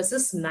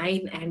 verses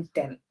 9 and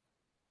 10.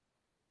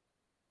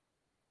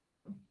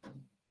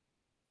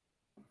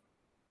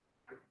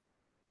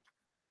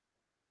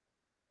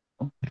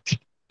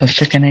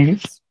 Pastor, can I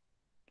read?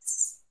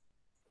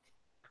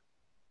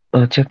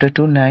 Chapter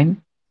 2,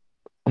 9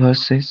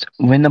 verses.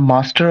 When the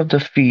master of the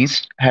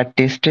feast had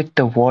tasted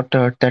the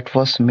water that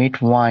was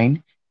made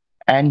wine,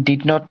 and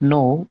did not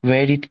know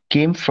where it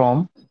came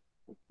from,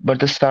 but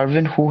the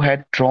servant who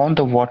had drawn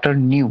the water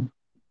knew,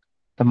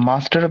 the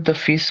master of the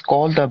feast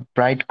called the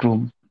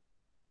bridegroom.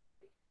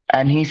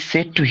 And he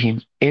said to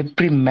him,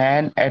 every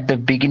man at the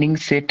beginning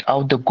set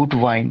out the good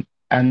wine,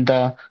 and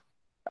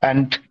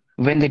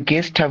when the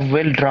guests have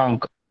well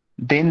drunk,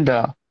 then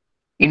the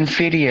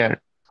inferior.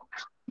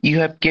 You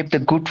have kept the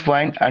good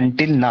wine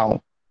until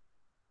now.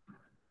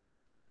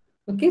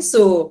 Okay,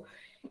 so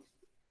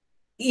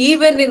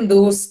even in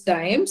those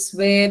times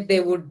where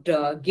they would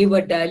give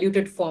a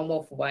diluted form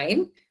of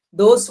wine,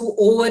 those who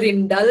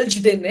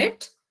overindulged in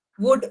it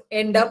would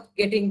end up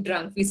getting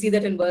drunk. We see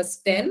that in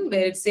verse 10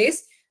 where it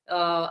says,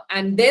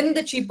 and then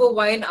the cheaper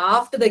wine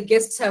after the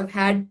guests have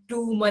had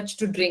too much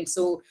to drink.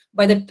 So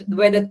by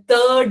the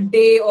third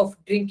day of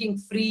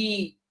drinking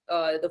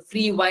the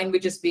free wine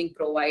which is being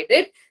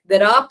provided,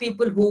 there are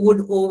people who would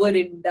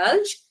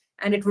overindulge,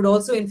 and it would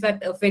also in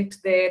fact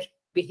affect their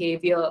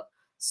behavior.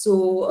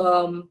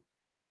 So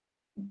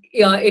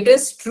yeah, it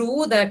is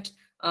true that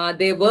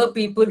there were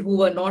people who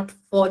were not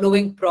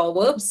following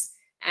Proverbs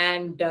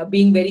and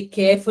being very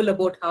careful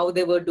about how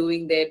they were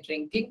doing their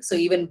drinking. So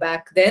even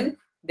back then,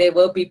 there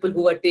were people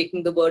who were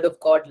taking the word of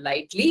God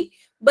lightly,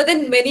 but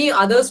then many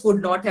others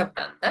would not have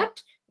done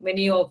that.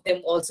 Many of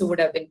them also would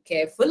have been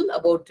careful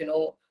about,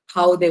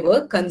 how they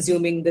were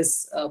consuming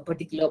this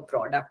particular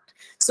product.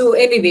 So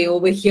anyway,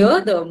 over here,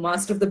 the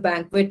master of the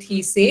banquet,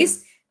 he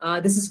says,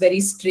 this is very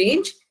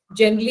strange.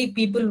 Generally,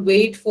 people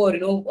wait for,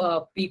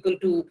 people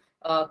to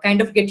kind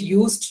of get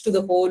used to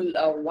the whole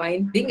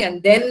wine thing.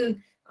 And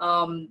then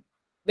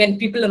when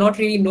people are not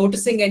really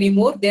noticing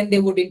anymore, then they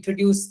would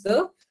introduce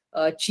the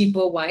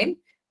cheaper wine.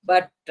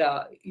 But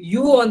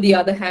you, on the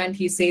other hand,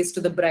 he says to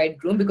the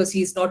bridegroom, because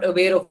he's not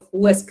aware of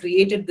who has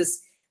created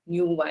this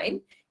new wine.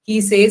 He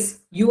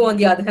says, you, on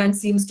the other hand,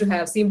 seem to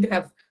have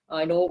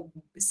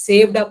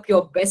saved up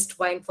your best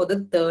wine for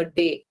the third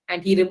day.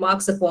 And he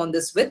remarks upon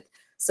this with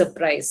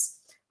surprise.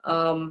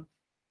 Now,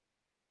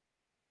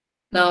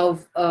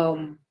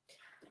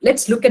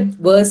 let's look at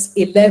verse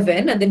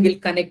 11, and then we'll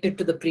connect it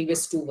to the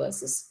previous two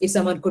verses. If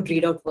someone could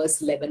read out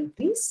verse 11,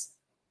 please.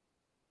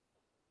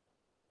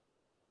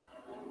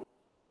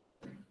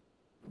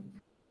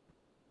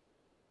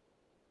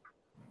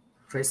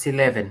 Verse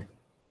 11.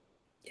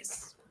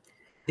 Yes.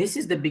 This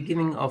is the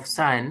beginning of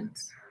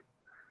signs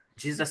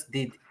Jesus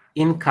did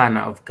in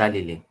Cana of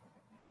Galilee,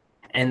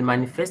 and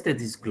manifested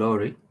his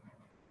glory,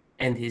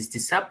 and his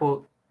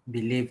disciples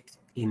believed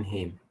in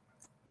him.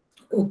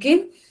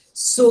 Okay,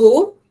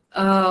 so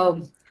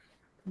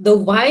the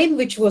wine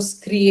which was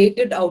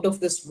created out of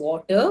this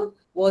water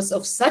was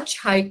of such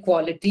high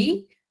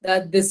quality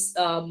that this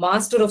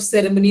master of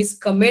ceremonies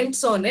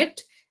comments on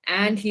it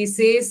And he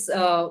says,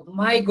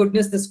 my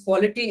goodness, this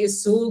quality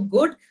is so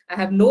good. I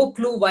have no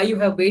clue why you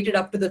have waited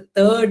up to the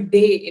third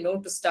day,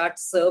 to start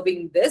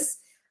serving this,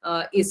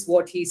 is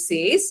what he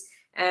says.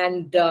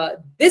 And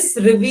this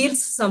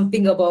reveals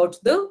something about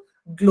the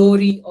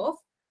glory of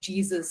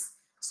Jesus.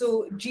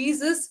 So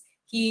Jesus,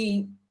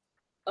 he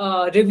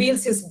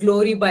reveals his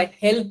glory by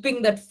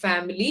helping that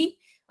family,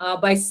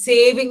 by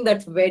saving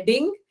that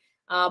wedding,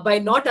 by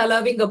not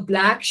allowing a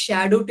black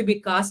shadow to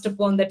be cast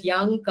upon that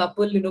young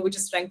couple, which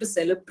is trying to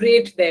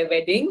celebrate their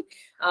wedding.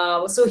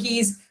 So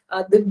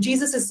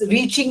Jesus is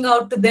reaching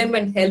out to them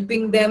and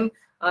helping them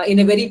in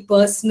a very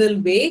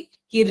personal way.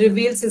 He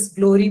reveals his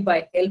glory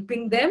by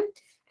helping them,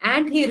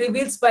 and he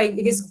reveals by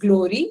his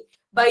glory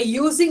by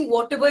using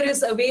whatever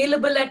is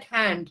available at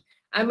hand.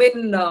 I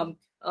mean,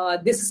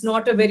 this is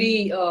not a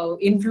very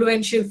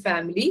influential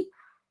family.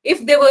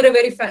 If they were a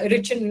very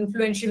rich and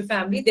influential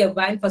family, their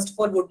wine, first of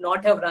all, would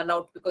not have run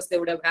out because they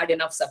would have had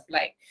enough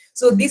supply.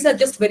 So these are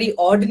just very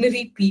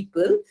ordinary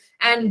people.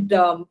 And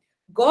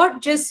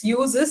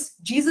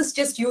Jesus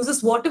just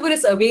uses whatever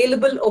is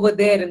available over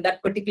there in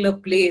that particular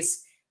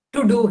place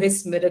to do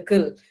his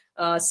miracle.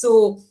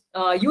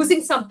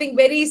 Using something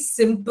very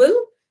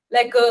simple,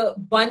 like a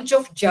bunch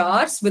of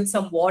jars with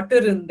some water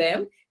in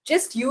them,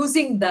 just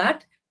using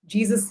that,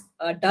 Jesus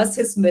does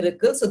his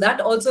miracle. So that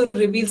also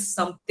reveals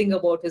something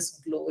about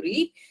his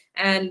glory.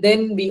 And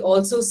then we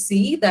also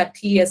see that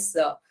he has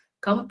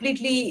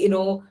completely,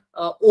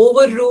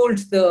 overruled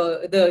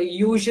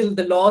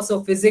the laws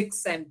of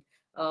physics and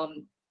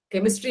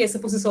chemistry. I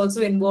suppose is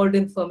also involved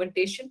in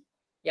fermentation.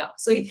 Yeah,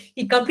 so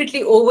he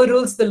completely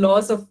overrules the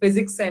laws of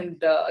physics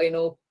and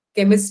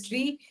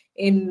chemistry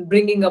in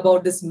bringing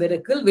about this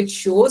miracle, which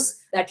shows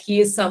that he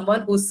is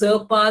someone who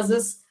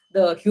surpasses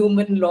the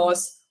human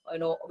laws,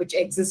 which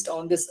exist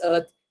on this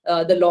earth,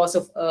 the laws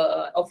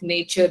of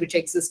nature which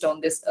exist on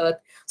this earth.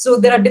 So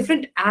there are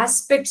different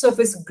aspects of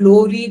his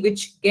glory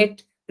which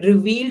get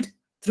revealed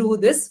through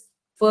this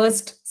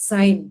first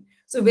sign.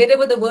 So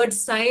wherever the word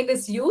sign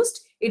is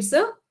used, it's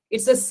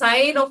a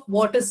sign of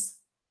what is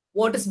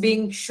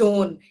being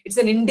shown. It's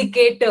an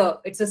indicator.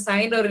 It's a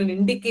sign or an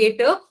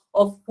indicator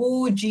of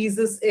who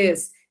Jesus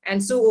is.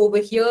 And so over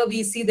here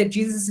we see that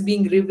Jesus is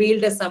being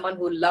revealed as someone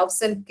who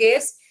loves and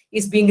cares.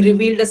 Is being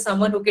revealed as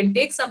someone who can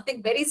take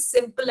something very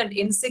simple and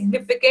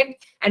insignificant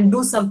and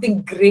do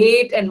something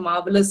great and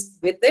marvelous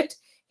with it.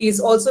 He is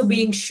also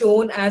being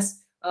shown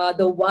as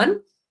the one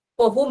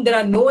for whom there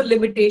are no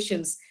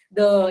limitations.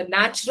 The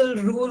natural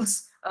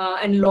rules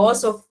and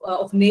laws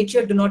of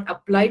nature do not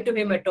apply to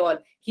him at all.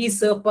 He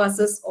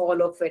surpasses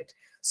all of it.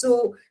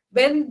 So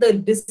when the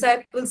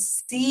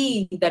disciples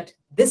see that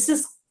this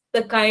is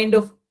the kind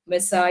of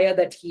Messiah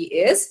that he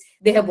is,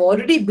 they have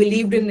already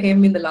believed in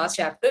him in the last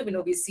chapter.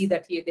 We see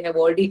that they have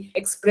already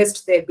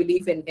expressed their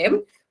belief in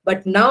him,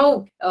 but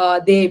now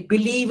they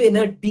believe in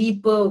a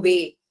deeper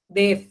way.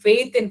 Their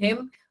faith in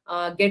him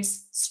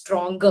gets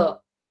stronger.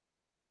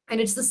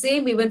 And it's the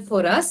same even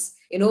for us,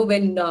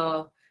 when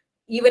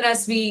even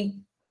as we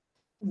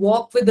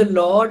walk with the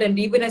Lord and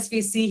even as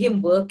we see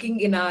him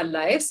working in our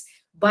lives,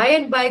 by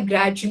and by,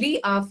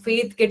 gradually, our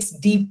faith gets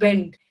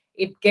deepened.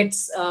 It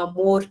gets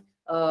more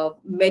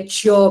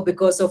mature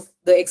because of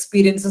the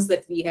experiences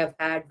that we have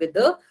had with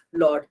the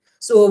Lord.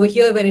 So over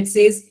here, when it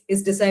says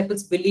his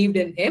disciples believed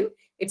in him,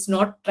 it's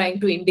not trying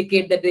to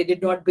indicate that they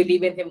did not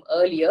believe in him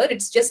earlier.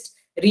 It's just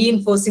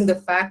reinforcing the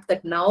fact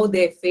that now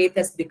their faith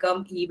has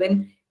become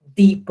even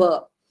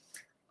deeper.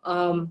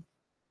 All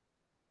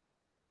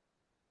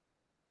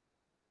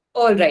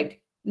right.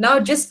 Now,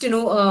 just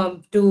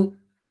to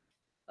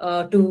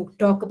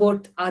talk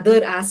about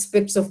other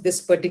aspects of this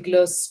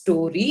particular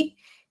story.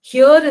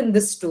 Here in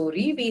this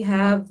story, we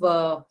have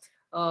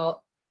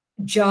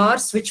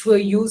jars which were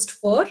used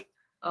for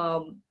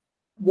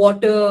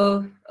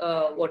water,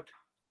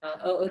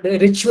 the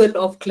ritual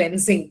of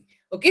cleansing.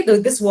 Okay,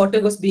 this water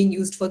was being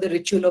used for the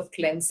ritual of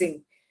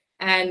cleansing.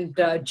 And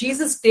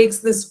Jesus takes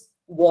this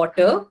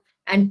water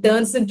and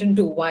turns it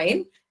into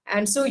wine.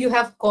 And so you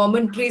have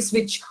commentaries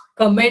which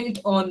comment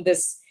on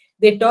this.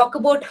 They talk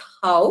about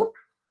how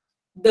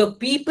the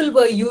people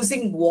were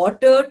using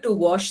water to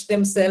wash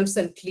themselves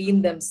and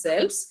clean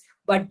themselves,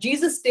 but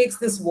Jesus takes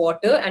this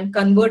water and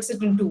converts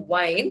it into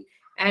wine.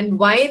 And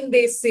wine,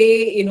 they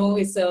say,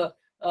 is a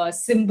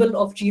symbol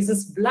of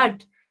Jesus'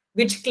 blood,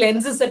 which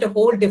cleanses at a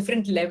whole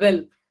different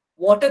level.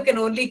 Water can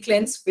only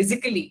cleanse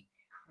physically,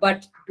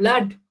 but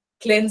blood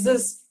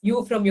cleanses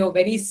you from your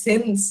very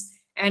sins.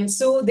 And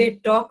so they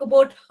talk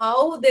about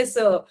how there's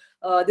a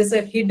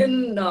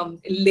hidden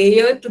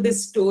layer to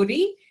this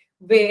story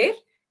where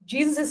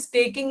Jesus is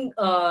taking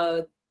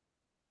the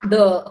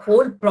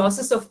whole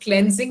process of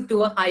cleansing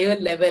to a higher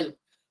level.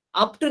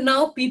 Up to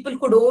now, people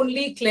could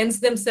only cleanse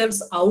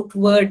themselves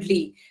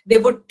outwardly. They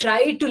would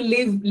try to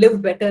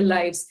live better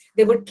lives.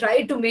 They would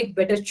try to make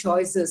better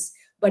choices.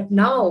 But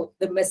now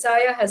the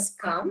Messiah has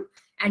come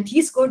and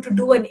he's going to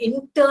do an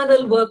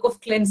internal work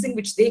of cleansing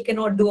which they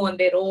cannot do on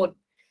their own.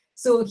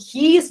 So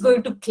he is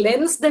going to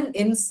cleanse them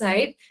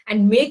inside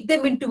and make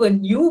them into a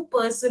new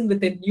person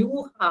with a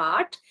new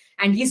heart.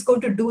 And he's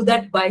going to do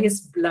that by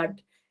his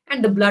blood.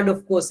 And the blood,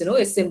 of course,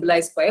 is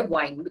symbolized by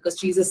wine, because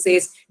Jesus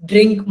says,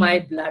 drink my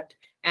blood.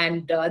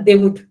 And they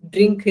would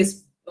drink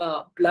his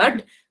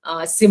blood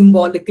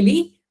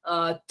symbolically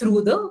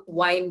through the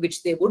wine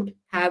which they would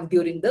have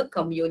during the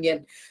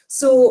communion.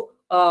 So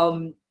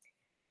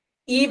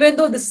even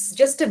though this is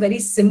just a very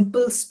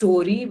simple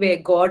story where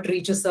God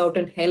reaches out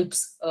and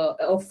helps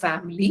a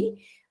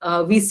family,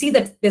 we see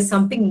that there's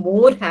something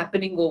more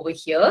happening over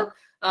here.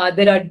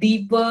 There are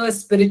deeper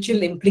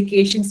spiritual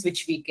implications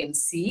which we can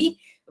see,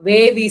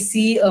 where we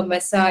see a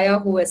Messiah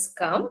who has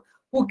come,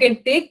 who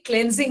can take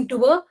cleansing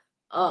to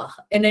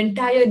an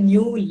entire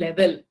new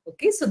level.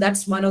 Okay, so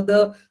that's one of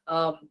the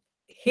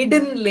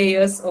hidden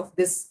layers of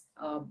this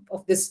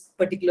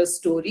particular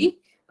story,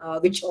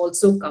 which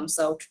also comes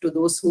out to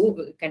those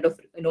who kind of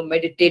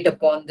meditate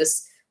upon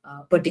this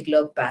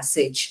particular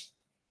passage.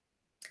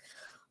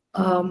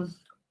 All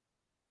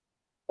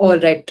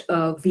right,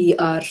 we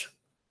are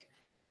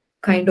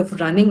kind of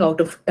running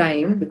out of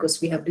time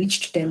because we have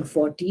reached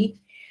 10:40.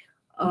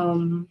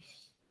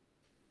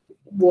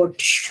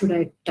 What should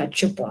I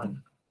touch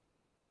upon?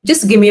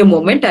 Just give me a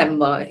moment. I'm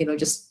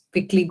just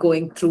quickly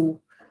going through.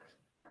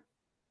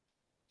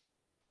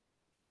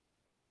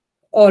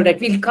 All right,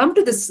 we'll come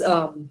to this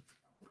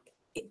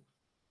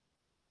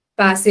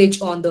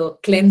passage on the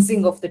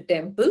cleansing of the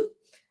temple.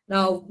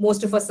 Now,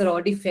 most of us are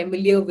already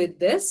familiar with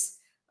this.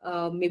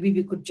 Maybe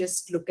we could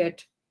just look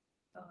at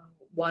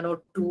one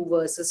or two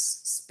verses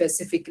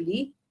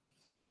specifically.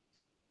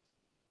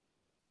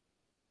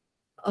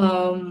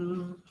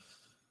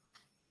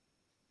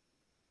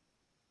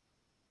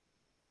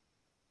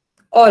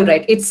 All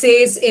right, it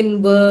says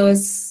in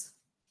verse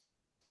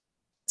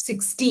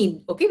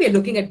 16. Okay, we are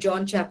looking at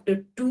John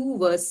chapter 2,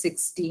 verse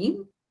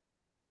 16.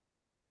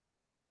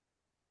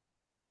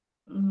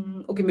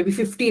 Okay, maybe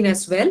 15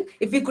 as well.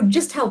 If we could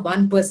just have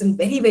one person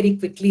very, very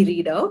quickly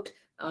read out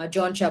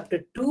John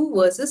chapter 2,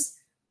 verses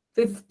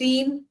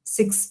 15,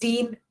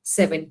 16,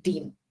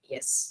 17.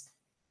 Yes.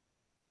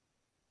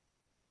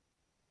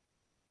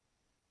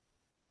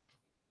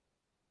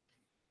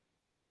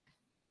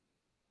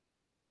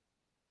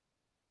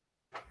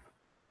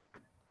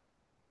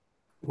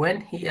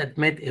 When he had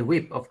made a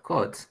whip of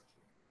cords,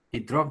 he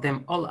drove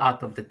them all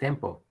out of the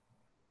temple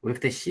with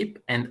the sheep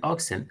and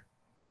oxen,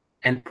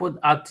 and put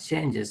out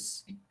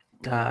the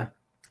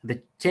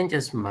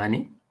changers'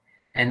 money,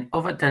 and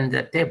overturned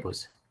their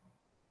tables.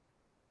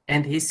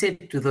 And he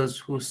said to those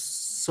who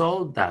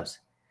sold doves,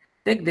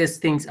 take these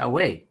things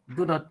away.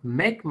 Do not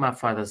make my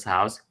father's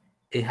house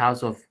a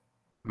house of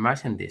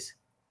merchandise.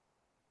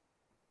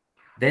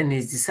 Then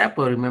his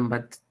disciple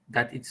remembered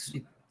that it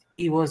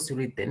was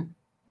written,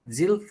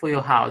 zeal for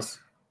your house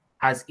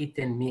has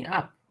eaten me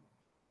up.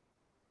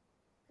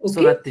 Okay.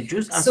 So that the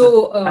Jews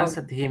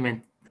answered him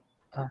and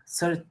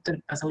sorry,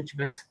 which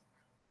verse?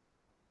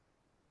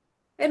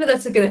 No,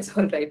 that's okay. That's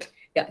all right.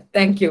 Yeah,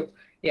 thank you.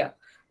 Yeah.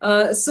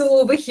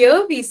 So over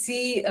here we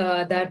see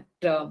that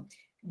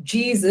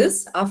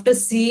Jesus, after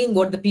seeing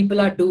what the people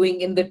are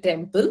doing in the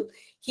temple,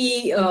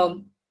 he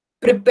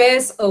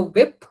prepares a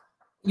whip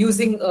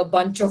using a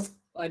bunch of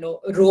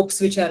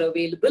ropes which are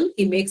available.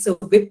 He makes a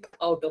whip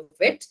out of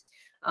it.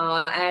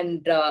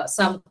 And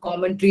some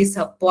commentaries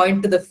have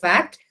point to the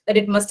fact that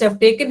it must have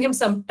taken him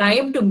some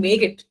time to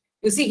make it.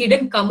 You see, he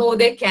didn't come over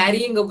there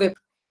carrying a whip.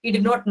 He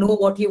did not know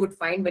what he would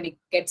find when he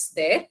gets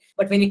there.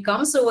 But when he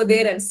comes over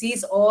there and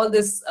sees all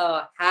this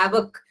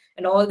havoc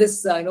and all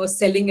this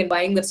selling and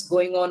buying that's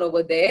going on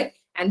over there,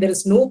 and there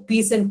is no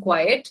peace and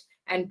quiet,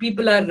 and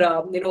people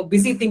are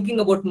busy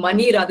thinking about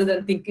money rather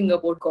than thinking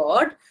about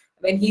God,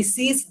 when he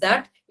sees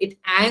that, it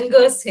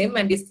angers him,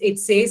 and it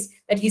says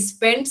that he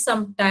spent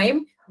some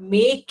time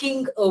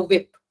making a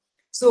whip.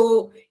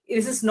 So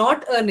this is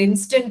not an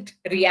instant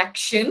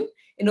reaction,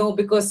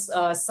 because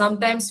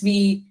sometimes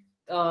we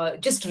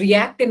just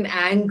react in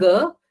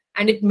anger,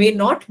 and it may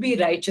not be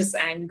righteous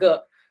anger.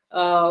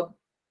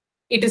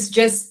 It is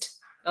just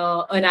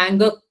an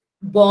anger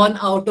born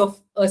out of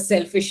a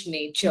selfish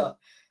nature.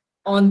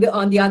 On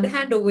the other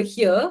hand, over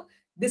here,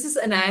 this is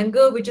an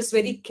anger which is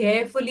very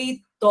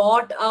carefully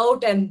thought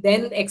out and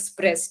then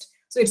expressed.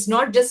 So it's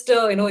not just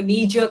a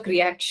knee-jerk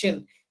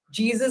reaction.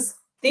 Jesus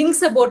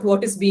thinks about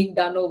what is being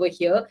done over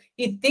here.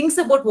 He thinks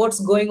about what's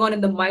going on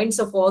in the minds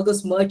of all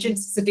those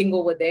merchants sitting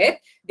over there.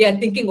 They are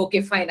thinking, okay,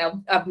 fine,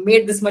 I've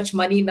made this much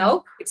money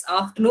now. It's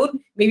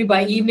afternoon. Maybe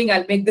by evening,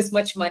 I'll make this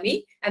much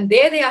money. And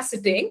there they are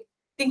sitting,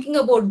 thinking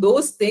about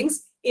those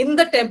things in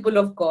the temple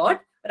of God,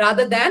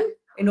 rather than,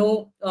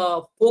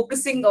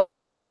 focusing on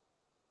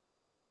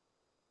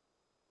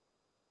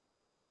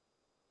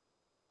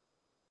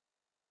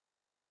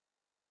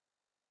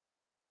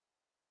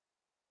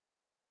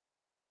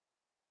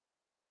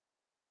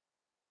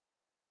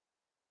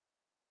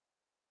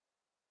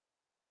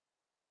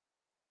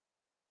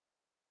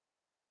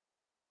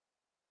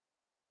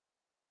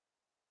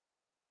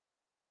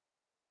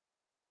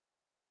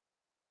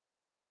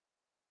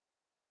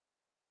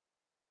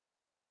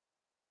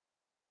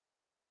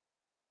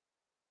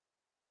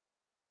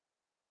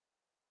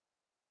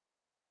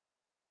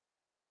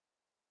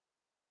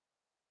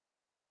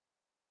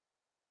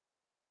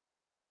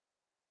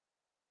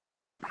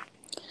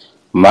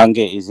Mange,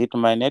 is it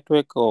my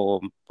network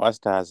or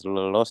Pastor has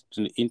lost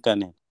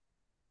internet?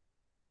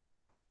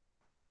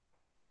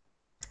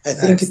 I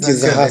think it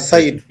is her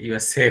side. You are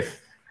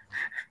safe.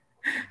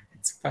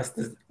 It's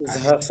Pastor. It's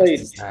her side.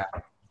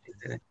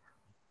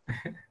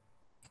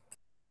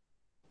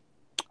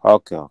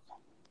 Okay, okay.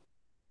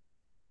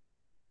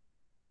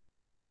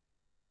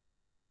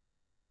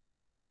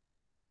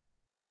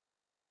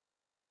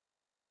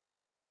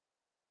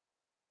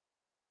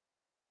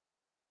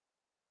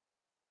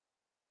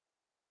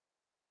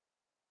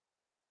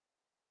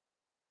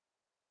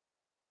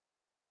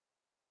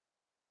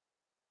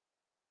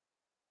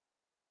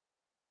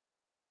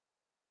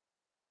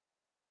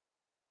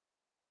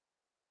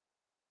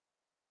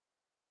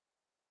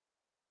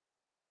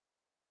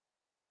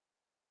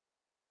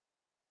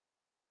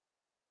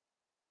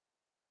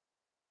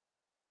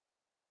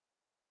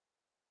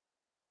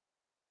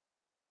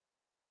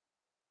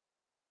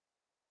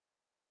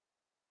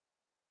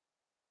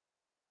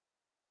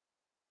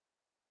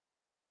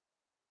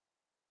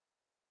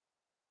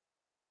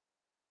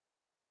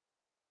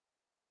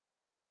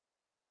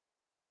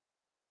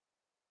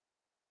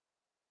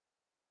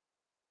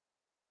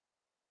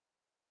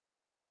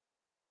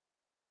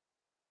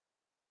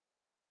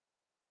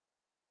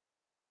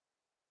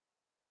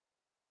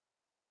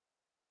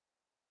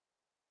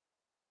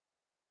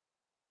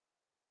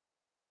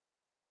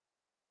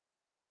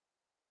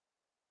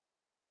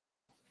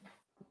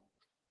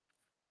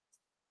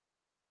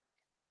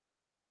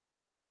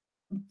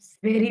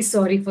 Very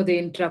sorry for the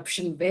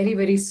interruption. Very,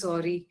 very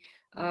sorry.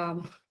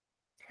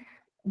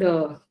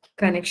 The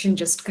connection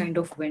just kind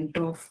of went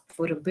off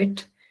for a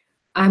bit.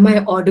 Am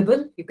I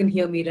audible? You can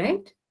hear me,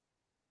 right?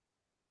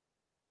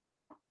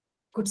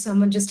 Could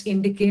someone just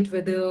indicate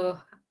whether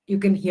you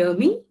can hear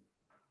me?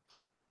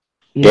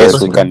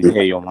 Yes, we can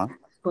hear you, ma.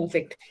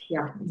 Perfect.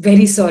 Yeah,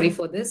 very sorry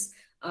for this.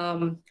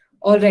 All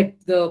right,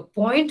 the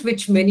point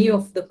which many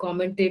of the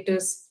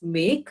commentators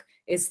make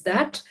is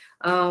that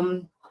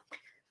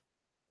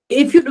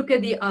if you look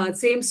at the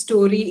same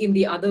story in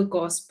the other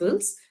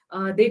Gospels,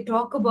 they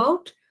talk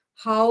about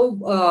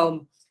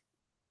how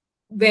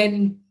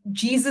when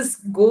Jesus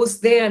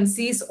goes there and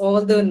sees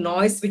all the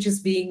noise which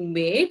is being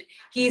made,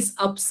 he is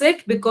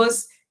upset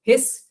because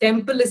his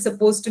temple is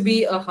supposed to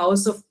be a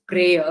house of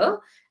prayer.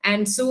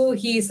 And so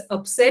he is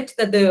upset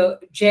that the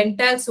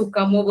Gentiles who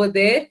come over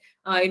there,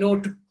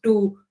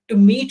 to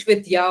meet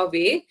with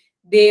Yahweh,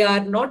 they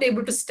are not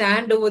able to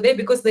stand over there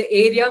because the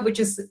area which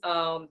is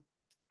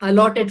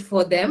allotted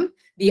for them,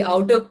 the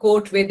outer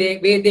court where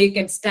they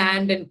can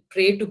stand and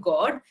pray to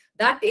God,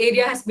 that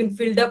area has been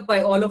filled up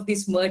by all of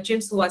these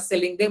merchants who are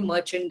selling their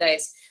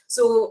merchandise.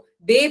 So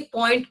they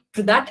point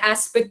to that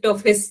aspect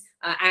of his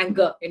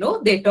anger.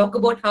 They talk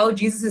about how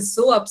Jesus is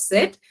so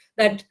upset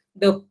that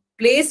the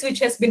place which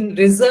has been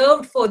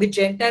reserved for the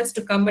Gentiles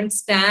to come and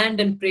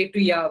stand and pray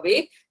to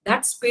Yahweh,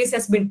 that space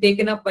has been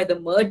taken up by the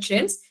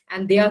merchants,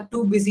 and they are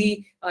too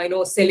busy,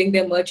 selling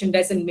their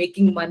merchandise and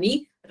making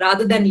money,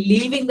 rather than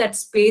leaving that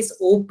space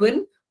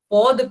open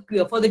for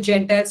the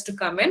Gentiles to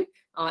come and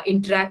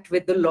interact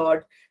with the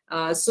Lord.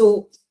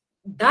 So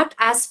that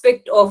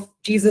aspect of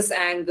Jesus'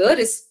 anger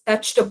is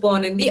touched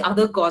upon in the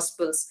other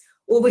Gospels.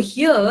 Over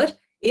here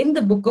in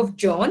the book of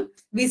John,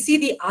 we see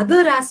the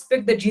other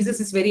aspect that Jesus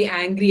is very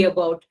angry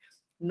about.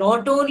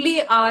 Not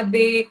only are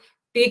they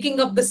taking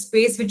up the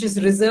space which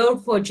is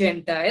reserved for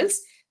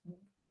Gentiles,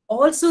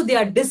 also they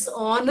are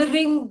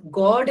dishonoring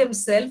God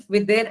himself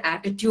with their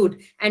attitude.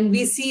 And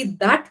we see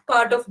that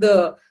part of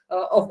the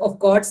of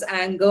God's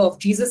anger, of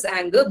Jesus'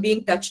 anger,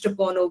 being touched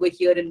upon over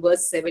here in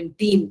verse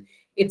 17.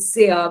 It's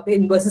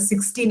in verses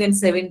 16 and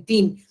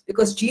 17,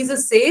 because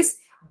Jesus says,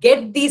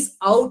 "Get these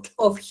out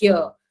of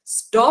here.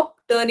 Stop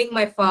turning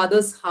my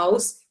father's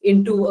house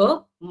into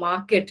a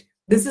market."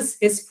 This is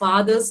his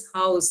father's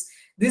house.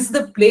 This is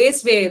the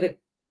place where the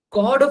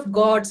God of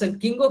gods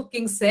and King of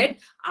kings said,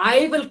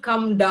 "I will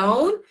come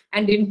down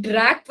and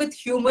interact with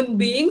human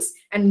beings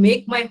and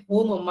make my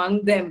home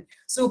among them."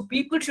 So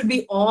people should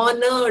be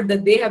honored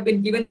that they have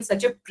been given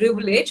such a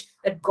privilege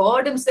that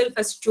God himself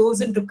has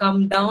chosen to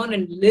come down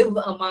and live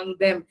among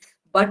them.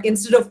 But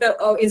instead of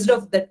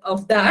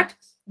that,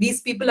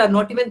 these people are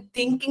not even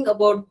thinking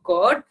about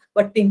God,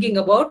 but thinking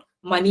about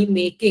money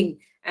making.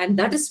 And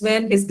that is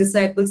when his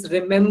disciples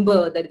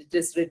remember that it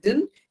is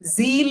written,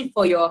 "Zeal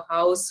for your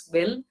house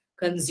will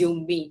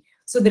consume me."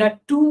 So there are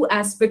two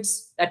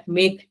aspects that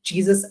make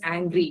Jesus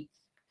angry.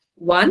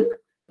 One,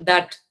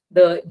 that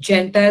the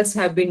Gentiles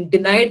have been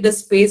denied the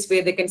space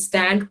where they can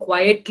stand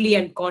quietly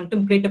and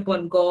contemplate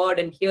upon God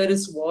and hear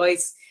his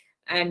voice.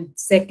 And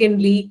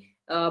secondly,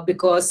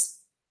 because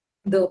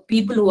the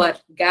people who are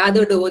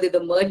gathered over there,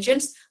 the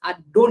merchants,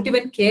 don't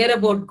even care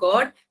about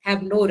God,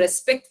 have no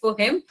respect for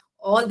him.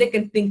 All they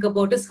can think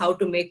about is how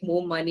to make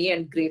more money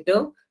and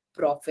greater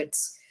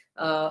profits.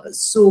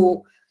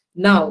 So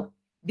now,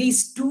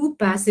 these two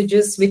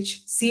passages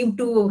which seem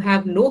to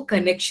have no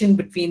connection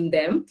between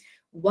them,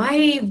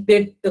 why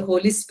did the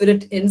Holy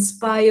Spirit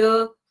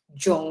inspire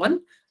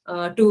John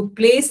to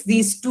place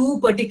these two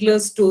particular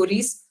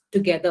stories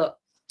together?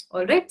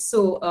 All right,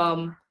 so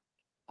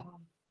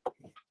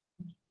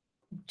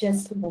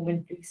Just a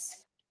moment, please.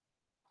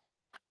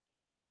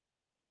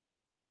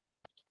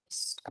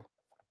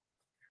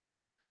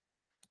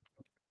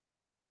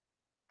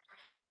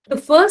 The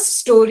first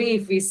story,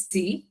 if we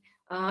see,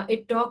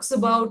 it talks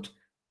about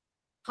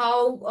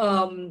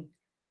how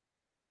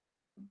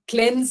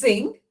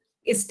cleansing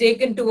is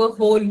taken to a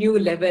whole new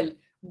level.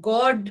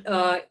 God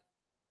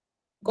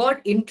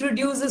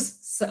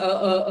introduces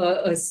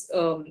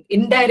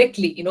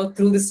indirectly,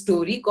 through the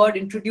story, God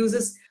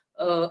introduces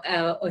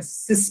a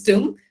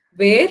system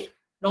where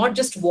not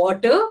just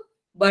water,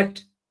 but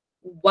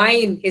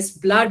wine, his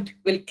blood,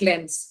 will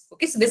cleanse.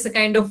 Okay, so there's a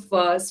kind of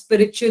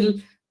spiritual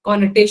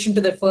connotation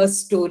to the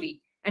first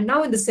story. And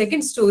now in the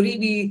second story,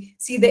 we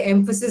see the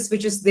emphasis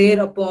which is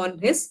there upon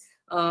his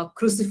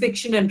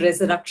crucifixion and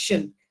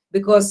resurrection.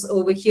 Because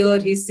over here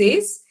he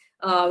says,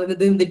 when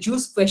the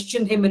Jews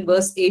question him in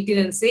verse 18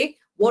 and say,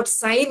 what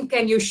sign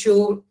can you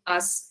show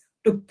us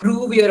to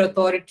prove your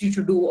authority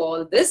to do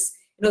all this?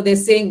 They're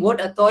saying,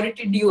 what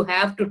authority do you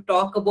have to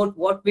talk about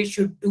what we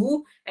should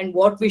do and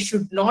what we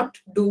should not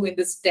do in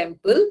this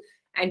temple?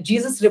 And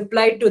Jesus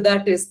replied to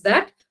that is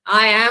that,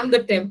 I am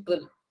the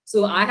temple.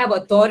 So I have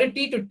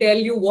authority to tell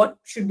you what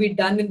should be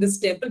done in this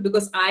temple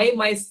because I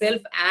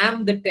myself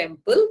am the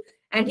temple.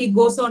 And he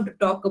goes on to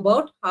talk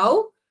about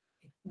how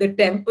the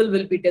temple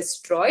will be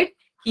destroyed.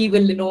 He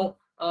will,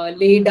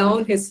 lay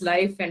down his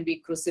life and be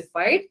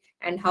crucified,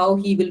 and how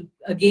he will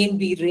again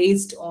be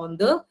raised on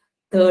the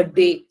third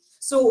day.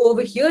 So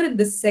over here in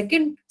the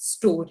second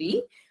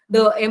story,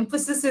 the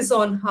emphasis is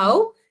on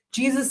how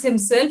Jesus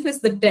himself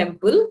is the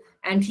temple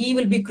and he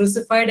will be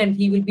crucified and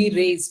he will be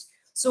raised.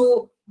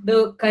 So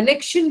the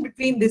connection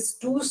between these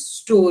two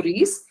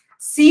stories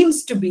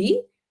seems to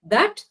be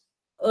that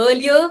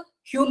earlier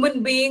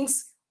human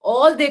beings,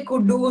 all they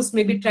could do was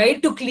maybe try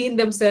to clean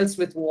themselves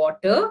with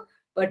water,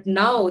 but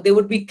now they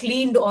would be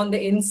cleaned on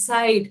the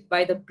inside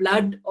by the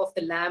blood of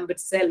the Lamb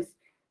itself.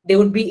 There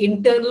would be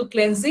internal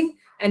cleansing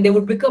and they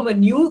would become a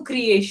new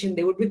creation.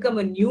 They would become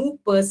a new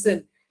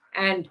person.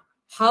 And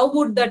how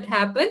would that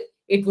happen?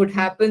 It would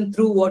happen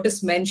through what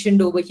is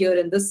mentioned over here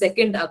in the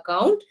second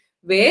account,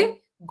 where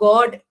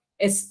God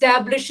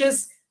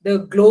establishes the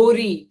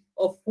glory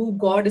of who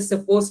God is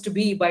supposed to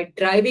be by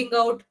driving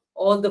out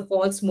all the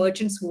false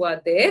merchants who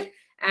are there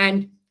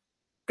and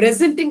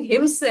presenting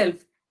himself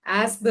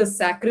as the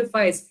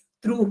sacrifice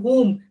through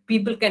whom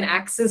people can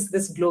access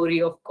this glory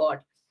of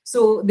God.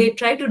 So they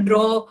try to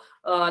draw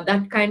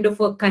that kind of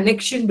a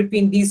connection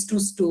between these two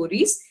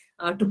stories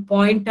to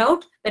point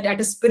out that at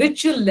a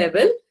spiritual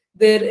level,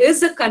 there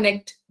is a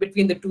connect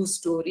between the two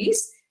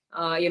stories.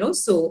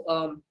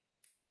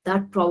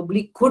 That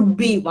probably could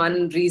be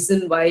one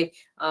reason why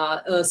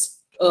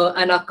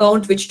an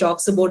account which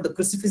talks about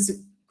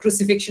the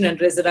crucifixion and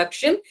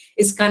resurrection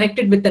is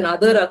connected with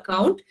another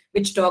account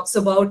which talks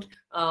about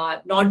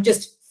not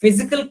just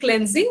physical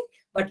cleansing,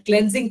 but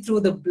cleansing through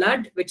the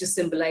blood, which is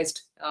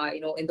symbolized,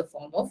 in the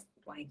form of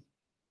wine.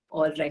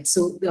 All right.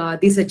 So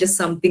these are just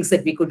some things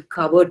that we could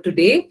cover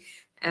today.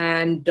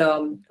 And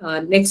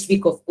next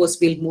week, of course,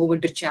 we'll move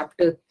into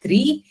chapter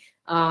 3.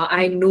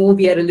 I know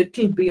we are a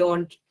little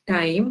beyond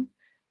time.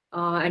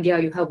 And yeah,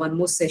 you have one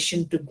more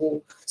session to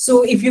go.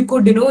 So if you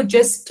could,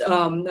 just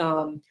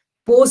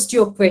post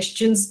your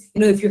questions,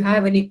 if you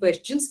have any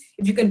questions,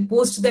 if you can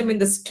post them in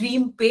the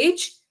stream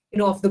page,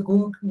 of the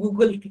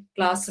Google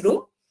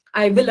Classroom,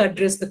 I will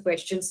address the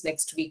questions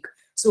next week.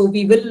 So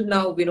we will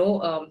now,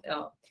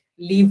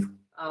 leave,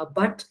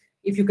 but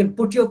if you can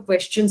put your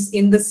questions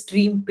in the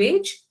stream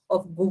page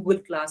of Google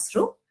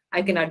Classroom,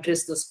 I can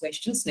address those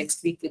questions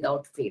next week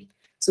without fail.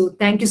 So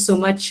thank you so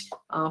much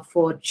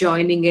for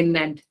joining in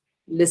and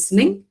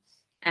listening,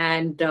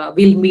 and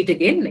we'll meet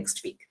again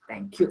next week.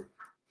 Thank you.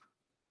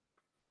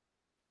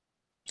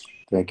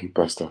 Thank you,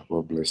 Pastor.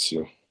 God bless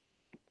you.